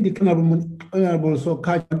 You'll indicate, Honorable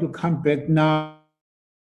Soka, to come back now.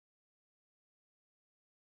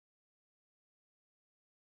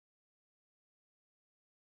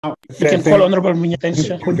 You can call Honorable Minya. Thanks,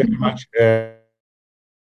 Chair. Thank you very much.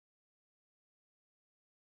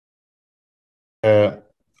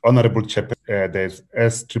 Honorable Chairperson, there's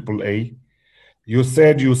SAAA. You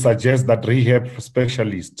said you suggest that rehab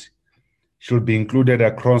specialists should be included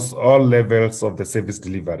across all levels of the service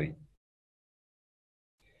delivery.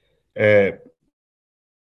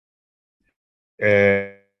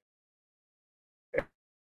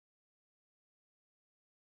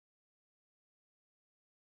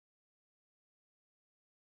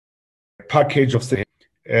 Package of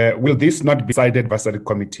will this not be decided by the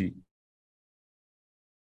committee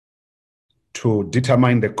to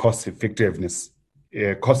determine the cost effectiveness?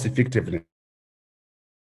 And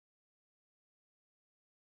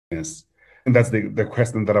that's the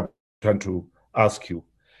question that I'm trying to ask you.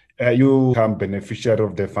 You become beneficiary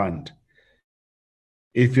of the fund.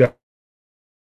 If you are